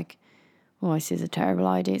you're like, oh, this is a terrible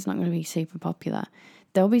idea, it's not going to be super popular.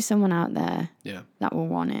 There'll be someone out there that will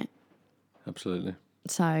want it. Absolutely.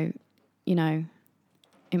 So, you know,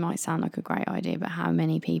 it might sound like a great idea, but how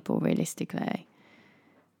many people realistically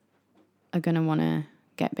are going to want to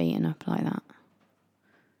get beaten up like that?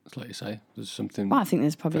 It's like you say, there's something. Well, I think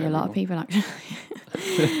there's probably a lot of people actually.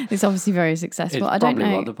 It's obviously very successful. It's I don't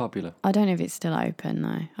probably know. rather popular. I don't know if it's still open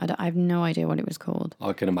though. I have no idea what it was called.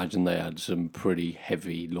 I can imagine they had some pretty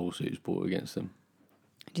heavy lawsuits brought against them.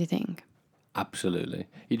 Do you think? Absolutely.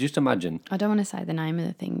 You just imagine. I don't want to say the name of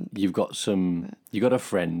the thing. You got a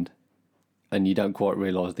friend, and you don't quite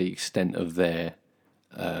realise the extent of their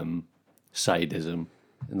sadism.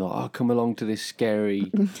 And like, oh, come along to this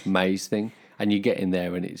scary maze thing, and you get in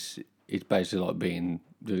there, and it's basically like being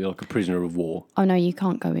like a prisoner of war. Oh no, you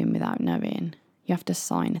can't go in without knowing. You have to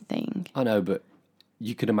sign a thing. I know, but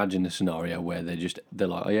you could imagine a scenario where they're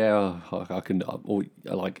like, oh yeah, I can, or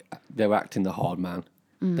like they're acting the hard man.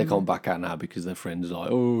 They can't back out now because their friends are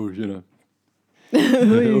like, oh, you know,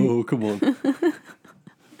 oh, come on.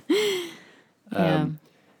 Yeah.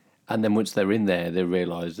 And then once they're in there, they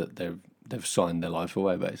realise that they've signed their life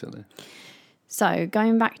away, basically. So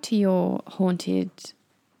going back to your haunted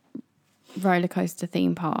roller coaster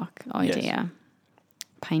theme park idea,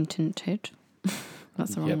 patented.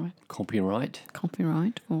 That's the wrong word. Copyright.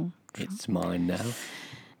 Copyright or It's mine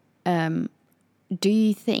now. do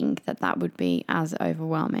you think that would be as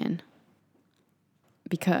overwhelming?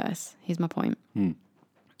 Because here's my point.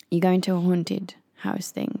 You go into a haunted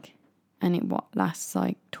house thing, and it lasts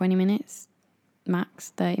like 20 minutes, max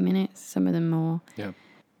 30 minutes. Some of them more. Yeah.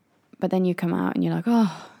 But then you come out and you're like,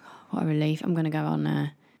 oh, what a relief! I'm going to go on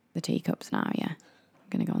the teacups now. Yeah, I'm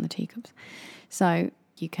going to go on the teacups. So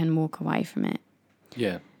you can walk away from it.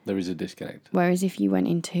 Yeah, there is a disconnect. Whereas if you went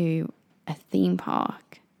into a theme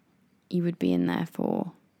park, you would be in there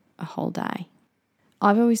for a whole day.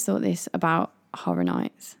 I've always thought this about horror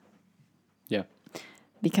nights. Yeah.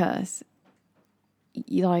 Because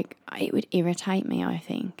you like, it would irritate me, I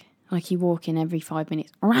think. Like you walk in every 5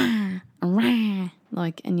 minutes, rah, rah,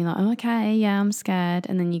 like, and you're like, oh, okay, yeah, I'm scared.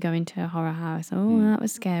 And then you go into a horror house, oh, that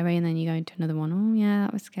was scary. And then you go into another one, oh, yeah,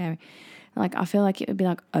 that was scary. Like, I feel like it would be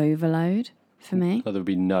like overload for me. There would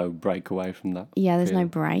be no break away from that. Yeah, there's no feeling.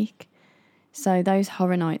 break. So those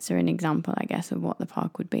horror nights are an example, I guess, of what the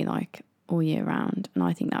park would be like all year round. And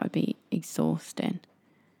I think that would be exhausting.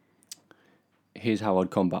 Here's how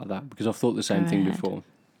I'd combat that, because I've thought the same thing before.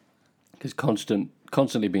 Because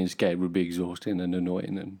constantly being scared would be exhausting and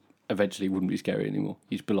annoying, and eventually wouldn't be scary anymore.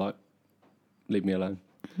 You'd just be like, leave me alone.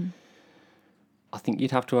 Mm-hmm. I think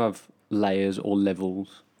you'd have to have layers or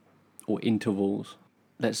levels or intervals.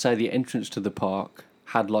 Let's say the entrance to the park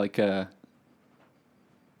had like a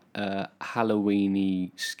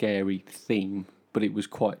Halloween-y, scary theme, but it was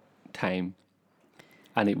quite tame.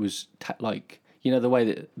 And it was like, you know, the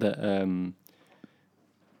way that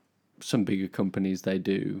some bigger companies, they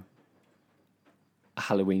do a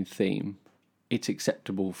Halloween theme, it's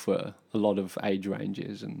acceptable for a lot of age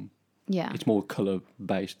ranges, and it's more colour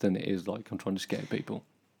based than it is like I'm trying to scare people.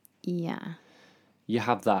 Yeah. You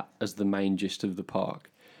have that as the main gist of the park,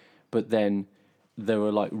 but then there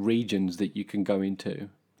are like regions that you can go into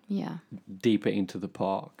deeper into the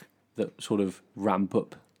park that sort of ramp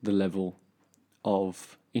up the level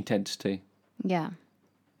of intensity. Yeah.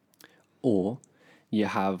 Or you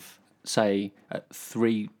have, say,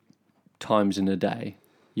 3 times in a day,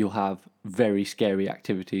 you'll have very scary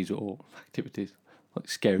activities like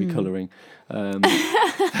scary colouring,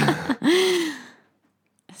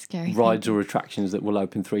 scary rides or attractions that will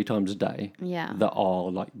open 3 times a day. Yeah. That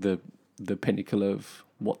are like the pinnacle of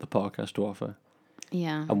what the park has to offer.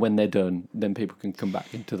 Yeah. And when they're done, then people can come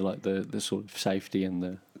back into the sort of safety and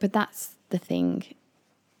the. But that's the thing.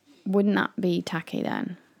 Wouldn't that be tacky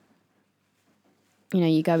then? You know,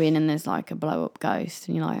 you go in and there's like a blow up ghost,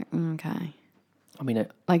 and you're like, okay. I mean,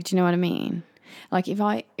 like, do you know what I mean? Like, if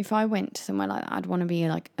I went to somewhere like that, I'd want to be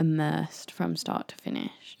like immersed from start to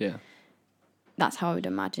finish. Yeah. That's how I would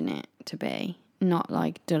imagine it to be. Not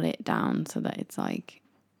like dull it down so that it's like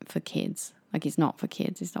for kids. Like, it's not for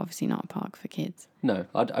kids. It's obviously not a park for kids. No,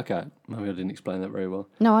 okay. Maybe I didn't explain that very well.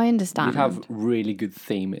 No, I understand. You'd have really good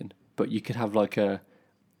theming, but you could have like a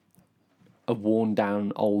worn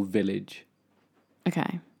down old village.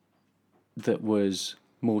 Okay. That was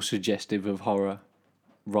more suggestive of horror,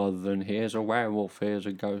 rather than here's a werewolf, here's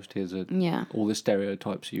a ghost, here's all the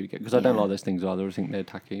stereotypes you get. Because I don't like those things either. I think they're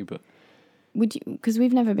tacky, but. Would you? Because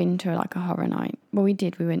we've never been to like a horror night. Well, we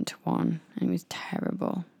did. We went to one, and it was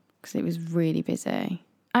terrible because it was really busy.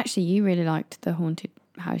 Actually, you really liked the haunted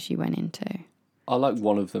house you went into. I liked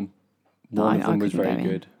one of them. One of them was very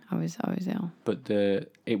good. I was ill. But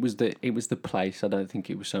it was the place. I don't think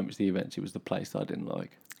it was so much the events. It was the place that I didn't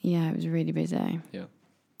like. Yeah, it was really busy. Yeah.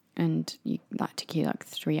 And that took you like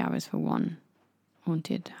 3 hours for one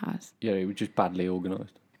haunted house. Yeah, it was just badly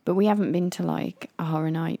organised. But we haven't been to like a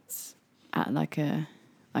horror nights at like a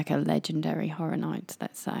legendary horror night,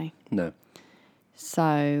 let's say. No.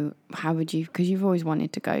 So how would you? Because you've always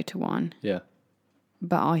wanted to go to one. Yeah.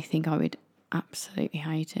 But I think I would absolutely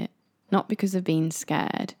hate it. Not because of being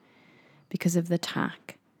scared, because of the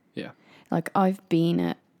tack. Yeah. Like, I've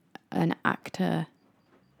been an actor,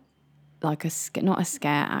 like not a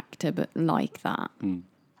scare actor, but like that. Mm.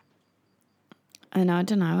 And I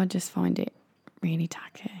don't know, I just find it really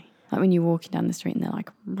tacky. Like when you're walking down the street and they're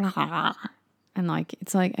like, blah, and like,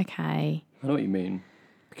 it's like, okay. I know what you mean.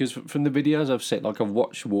 Because from the videos I've seen, like I've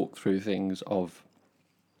watched walkthrough things of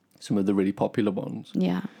some of the really popular ones.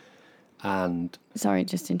 Yeah. And sorry,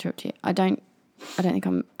 just to interrupt you. I don't think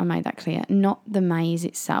I made that clear. Not the maze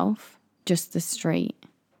itself, just the street.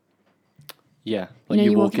 Yeah, like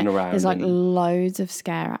you're walking around. There's like loads of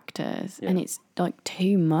scare actors, and it's like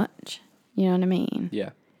too much. You know what I mean?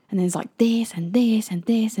 Yeah. And there's like this and this and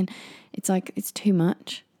this, and it's like it's too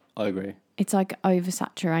much. I agree. It's like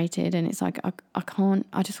oversaturated, and it's like I can't.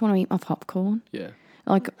 I just want to eat my popcorn. Yeah.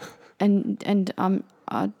 Like, and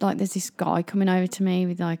like there's this guy coming over to me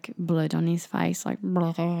with like blood on his face, like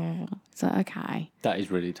blah. It's like, okay. That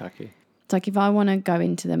is really tacky. It's like if I want to go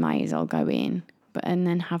into the maze, I'll go in, and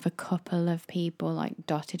then have a couple of people like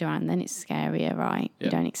dotted around, then it's scarier, right? Yeah.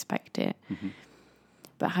 You don't expect it. Mm-hmm.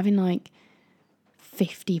 But having like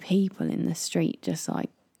 50 people in the street just like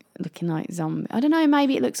looking like zombies. I don't know,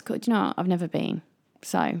 maybe it looks good. Do you know what? I've never been.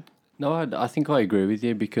 So. No, I think I agree with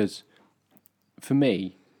you, because for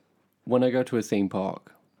me, when I go to a theme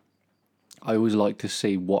park, I always like to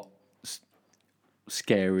see what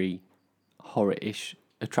scary, horror-ish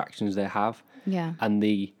attractions they have. Yeah. And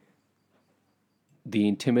the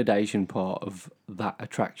intimidation part of that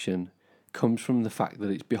attraction comes from the fact that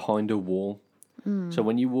it's behind a wall. So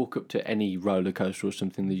when you walk up to any roller coaster or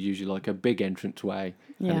something, there's usually like a big entranceway,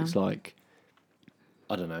 and it's like,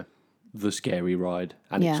 I don't know, the scary ride,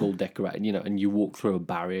 and it's all decorated, and you walk through a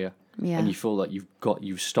barrier, and you feel like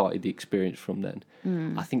you've started the experience from then.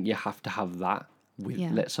 I think you have to have that with,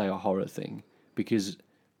 let's say, a horror thing, because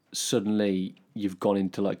suddenly you've gone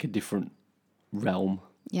into like a different realm,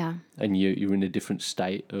 and you're in a different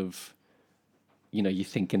state of, you're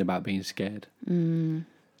thinking about being scared.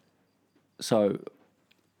 So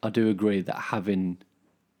I do agree that having,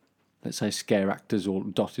 let's say, scare actors all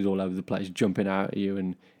dotted all over the place, jumping out at you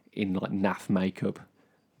and in like naff makeup,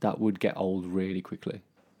 that would get old really quickly.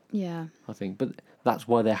 Yeah. I think. But that's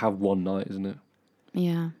why they have one night, isn't it?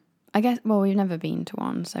 Yeah. I guess, well, we've never been to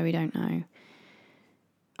one, so we don't know.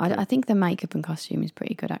 I think the makeup and costume is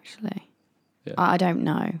pretty good, actually. Yeah. I don't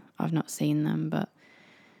know. I've not seen them, but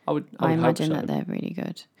I would imagine hope so. that they're really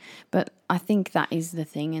good. But I think that is the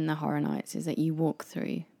thing in the horror nights, is that you walk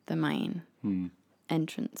through the main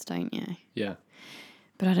entrance, don't you? Yeah.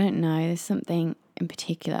 But I don't know. There's something in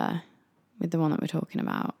particular with the one that we're talking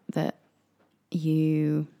about that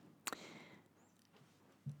I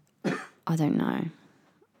don't know.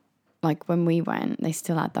 Like when we went, they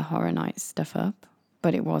still had the horror night stuff up,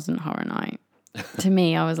 but it wasn't horror night. To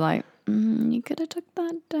me, I was like, you could have took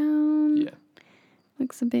that down. Yeah.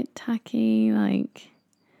 Looks a bit tacky, like.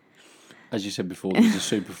 As you said before, there's a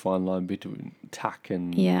super fine line between tack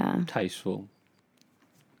and tasteful.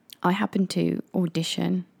 I happened to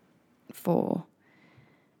audition for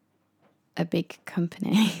a big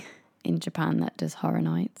company in Japan that does horror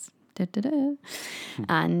nights.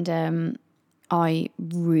 And I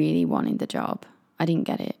really wanted the job. I didn't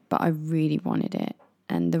get it, but I really wanted it.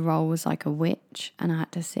 And the role was like a witch, and I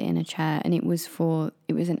had to sit in a chair, and it was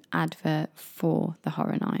an advert for the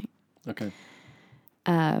horror night. Okay.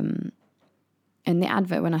 And the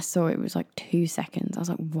advert, when I saw it, was like 2 seconds. I was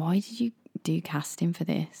like, why did you do casting for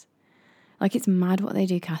this? Like, it's mad what they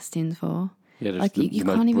do castings for. Yeah, just like, the you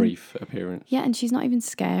most can't even, brief appearance. Yeah, and she's not even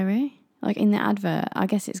scary. Like, in the advert, I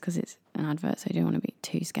guess it's because it's an advert, so you don't want to be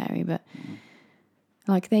too scary, but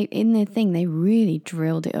like in their thing, they really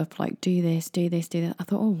drilled it up, like, do this, do this, do that. I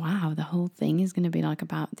thought, oh wow, the whole thing is going to be like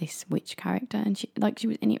about this witch character, and she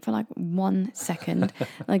was in it for like 1 second.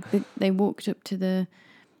 Like they walked up to the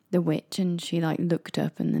witch, and she like looked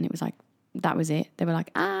up, and then it was like, that was it. They were like,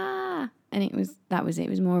 ah, and that was it. It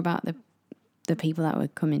was more about the people that were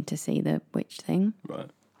coming to see the witch thing. Right.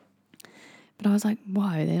 But I was like,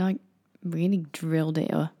 whoa, they like really drilled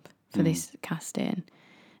it up for this casting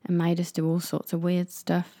and made us do all sorts of weird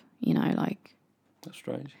stuff, like. That's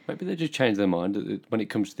strange. Maybe they just changed their mind when it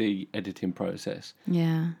comes to the editing process.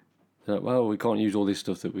 Yeah. They're like, well, we can't use all this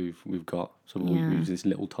stuff that we've got, so we'll use this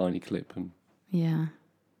little tiny clip. And yeah.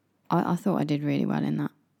 I thought I did really well in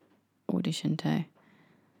that audition too.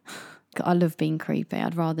 I love being creepy.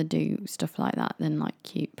 I'd rather do stuff like that than like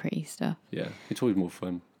cute, pretty stuff. Yeah, it's always more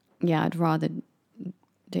fun. Yeah, I'd rather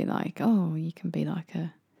do like, oh, you can be like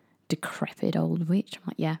a decrepit old witch. I'm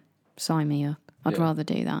like, yeah, sign me up. I'd rather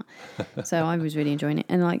do that. So I was really enjoying it.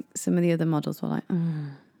 And like some of the other models were like,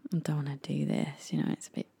 I don't want to do this. It's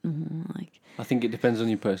a bit like. I think it depends on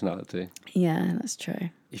your personality. Yeah, that's true.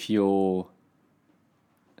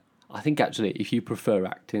 I think actually, if you prefer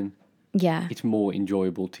acting, it's more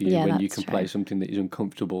enjoyable to you when you can play something that is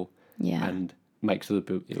uncomfortable and makes other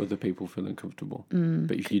people feel uncomfortable.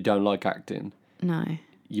 But if you don't like acting, no,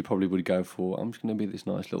 you probably would go for, I'm just going to be this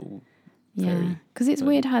nice little fairy. Yeah, because it's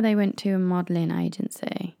weird how they went to a modelling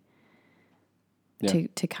agency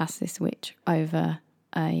to cast this witch over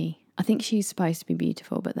I think she's supposed to be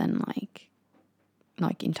beautiful, but then like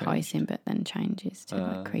enticing, but then changes to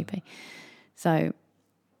like creepy. So,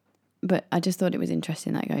 but I just thought it was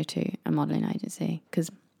interesting that I go to a modelling agency, because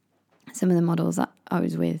some of the models that I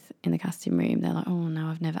was with in the casting room, they're like, oh no,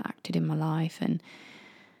 I've never acted in my life, and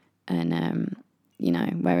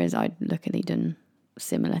whereas I'd luckily done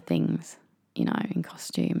similar things, in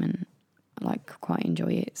costume, and like quite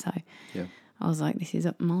enjoy it. So I was like, this is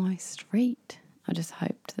up my street. I just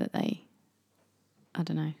hoped that they, I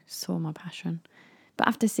don't know, saw my passion. But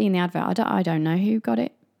after seeing the advert, I don't know who got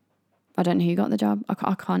it. I don't know who got the job.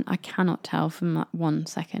 I cannot tell from that 1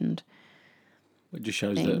 second. It just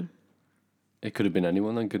shows that it could have been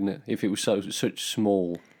anyone then, couldn't it? If it was such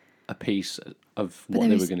small a piece of what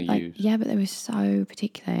they were going to use. Yeah, but they were so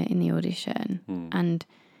particular in the audition, and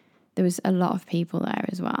there was a lot of people there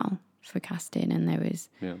as well for casting, and there was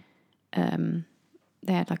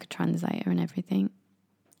they had like a translator and everything.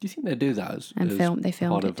 Do you think they do that as they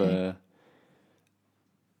filmed it too?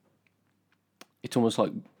 It's almost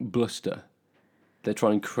like bluster. They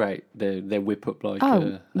try and create, they whip up like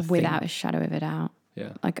Oh, a without thing. a shadow of a doubt.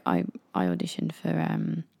 Yeah. Like I auditioned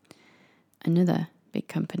for another big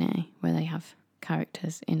company where they have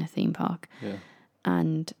characters in a theme park. Yeah.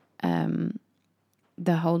 And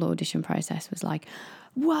the whole audition process was like,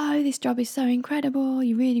 whoa, this job is so incredible.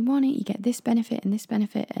 You really want it. You get this benefit,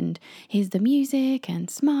 and here's the music, and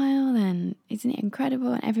smile, and isn't it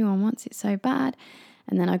incredible? And everyone wants it so bad.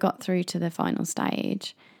 And then I got through to the final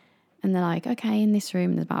stage, and they're like, okay, in this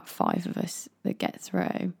room, there's about 5 of us that get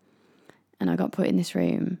through. And I got put in this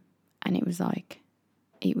room, and it was like,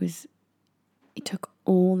 it took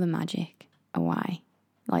all the magic away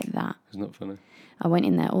like that. Isn't that funny? I went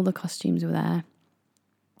in there, all the costumes were there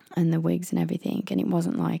and the wigs and everything. And it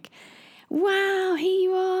wasn't like, wow, here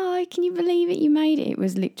you are. Can you believe it? You made it. It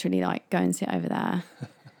was literally like, go and sit over there,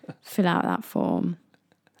 fill out that form.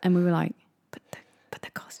 And we were like, put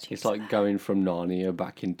the costumes It's like going from Narnia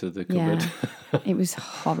back into the cupboard. Yeah, it was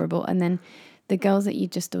horrible. And then the girls that you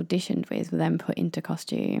just auditioned with were then put into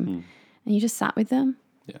costume and you just sat with them.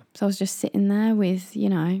 Yeah. So I was just sitting there with,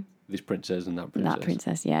 This princess and that princess. that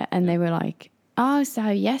princess, yeah. And they were like, oh, so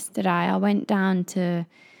yesterday I went down to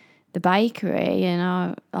the bakery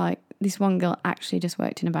and this one girl actually just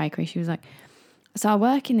worked in a bakery. She was like, so I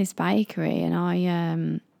work in this bakery and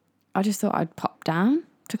I just thought I'd pop down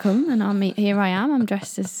to come and here I am. I'm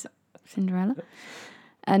dressed as Cinderella.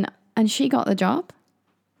 And she got the job.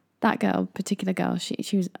 That girl, particular girl,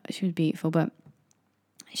 she was beautiful, but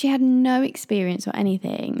she had no experience or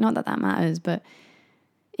anything. Not that matters, but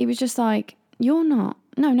it was just like, you're not,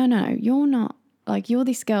 no, you're not, like, you're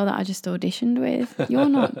this girl that I just auditioned with. You're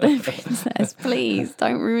not the princess. Please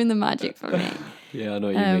don't ruin the magic for me. Yeah, I know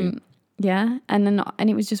what you mean. Yeah, and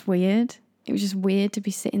it was just weird. It was just weird to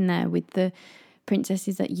be sitting there with the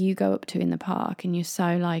princesses that you go up to in the park and you're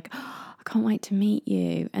so like, oh, I can't wait to meet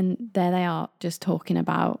you. And there they are just talking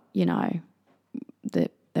about,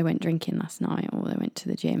 that they went drinking last night or they went to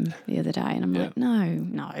the gym the other day. And I'm like,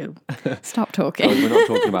 no, stop talking. We're not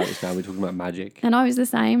talking about this now. We're talking about magic. And I was the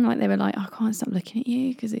same. Like, they were like, I can't stop looking at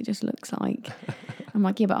you because it just looks like... I'm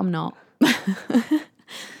like, yeah, but I'm not. Yeah, that's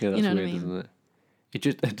You know what weird, I mean? isn't it? It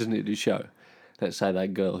just doesn't it just show. Let's say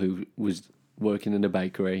that girl who was working in a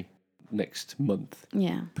bakery next month,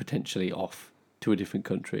 Yeah. potentially off to a different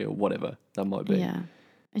country or whatever that might be. Yeah.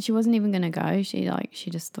 And she wasn't even going to go. She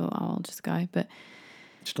just thought, oh, I'll just go. But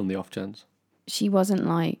Just on the off chance. she wasn't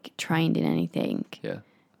like trained in anything. Yeah.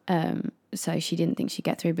 So she didn't think she'd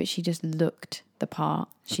get through, but she just looked the part.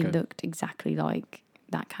 She Okay. looked exactly like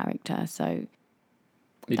that character. So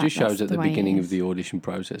It just shows that's at the the way it beginning of is. the audition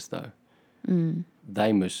process, though.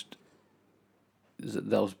 They must.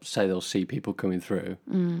 They'll say they'll see people coming through,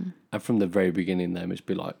 and from the very beginning, they must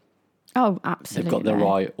be like, oh, absolutely. they've got their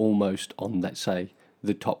eye almost on, let's say,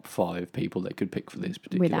 the top 5 people they could pick for this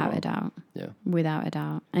particular Without role. a doubt. Yeah. Without a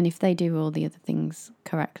doubt. And if they do all the other things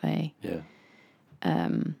correctly, Yeah.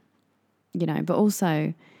 but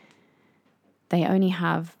also they only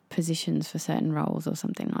have positions for certain roles or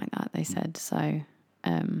something like that, they said. So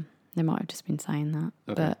they might have just been saying that.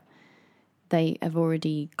 Okay. But they have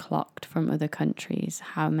already clocked from other countries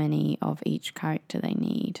how many of each character they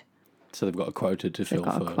need. So they've got a quota to fill They've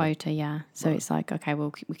got for. a quota, yeah. So it's like, okay,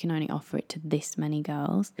 well, we can only offer it to this many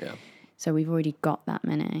girls. Yeah. So we've already got that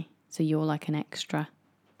many. So you're like an extra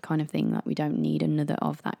kind of thing. Like, we don't need another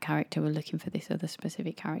of that character. We're looking for this other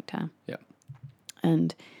specific character. Yeah.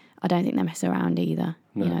 And I don't think they mess around either.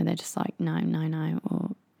 No. They're just like, no, or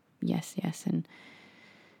yes. And,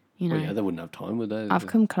 Well, yeah, they wouldn't have time, would they? I've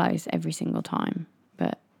come close every single time,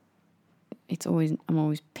 but I'm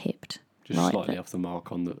always pipped. Just right, slightly but off the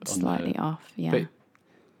mark on the. slightly off, yeah. But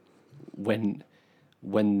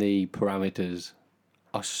when the parameters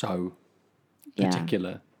are so Yeah.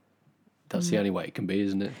 particular, that's the only way it can be,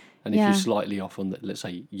 isn't it? And if Yeah. you're slightly off on that, let's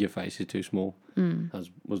say your face is too small,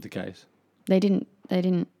 as was the case. They didn't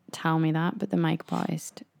tell me that, but the makeup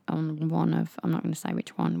artist on one of, I'm not going to say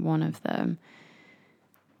which one of them,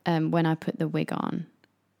 when I put the wig on,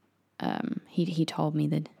 he told me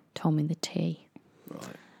the tea.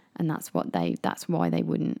 Right. And that's why they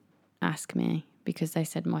wouldn't ask me, because they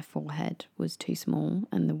said my forehead was too small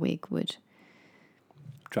and the wig would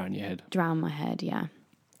Drown your head. drown my head, yeah.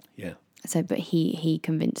 Yeah. So, but he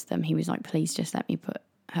convinced them. He was like, please just let me put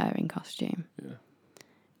her in costume. Yeah.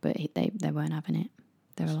 But they weren't having it.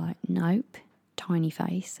 They were like, nope, tiny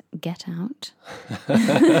face, get out.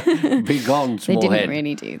 Be gone, They small didn't head.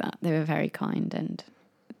 really do that. They were very kind and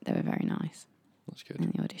they were very nice That's good.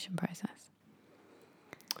 in the audition process.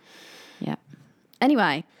 Yeah.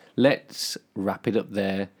 Anyway, Let's wrap it up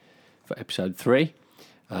there for episode 3.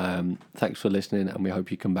 Thanks for listening, and we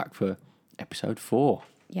hope you come back for episode 4.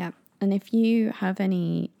 Yeah. And if you have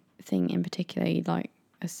anything in particular you'd like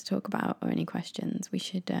us to talk about or any questions, we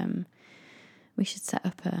should set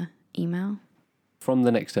up a email. From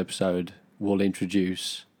the next episode, we'll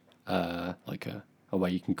introduce like a way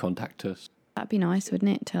you can contact us. That'd be nice,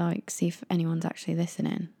 wouldn't it, to like see if anyone's actually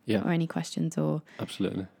listening. Yeah. Or any questions or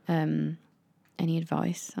Absolutely. any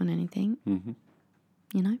advice on anything. Mm-hmm.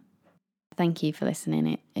 You know? Thank you for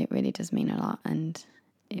listening. It really does mean a lot, and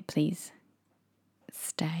please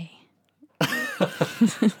stay.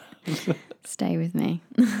 Stay with me.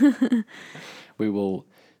 We will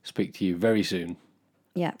speak to you very soon.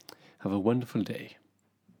 Yeah. Have a wonderful day.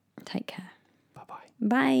 Take care. Bye-bye.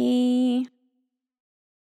 Bye.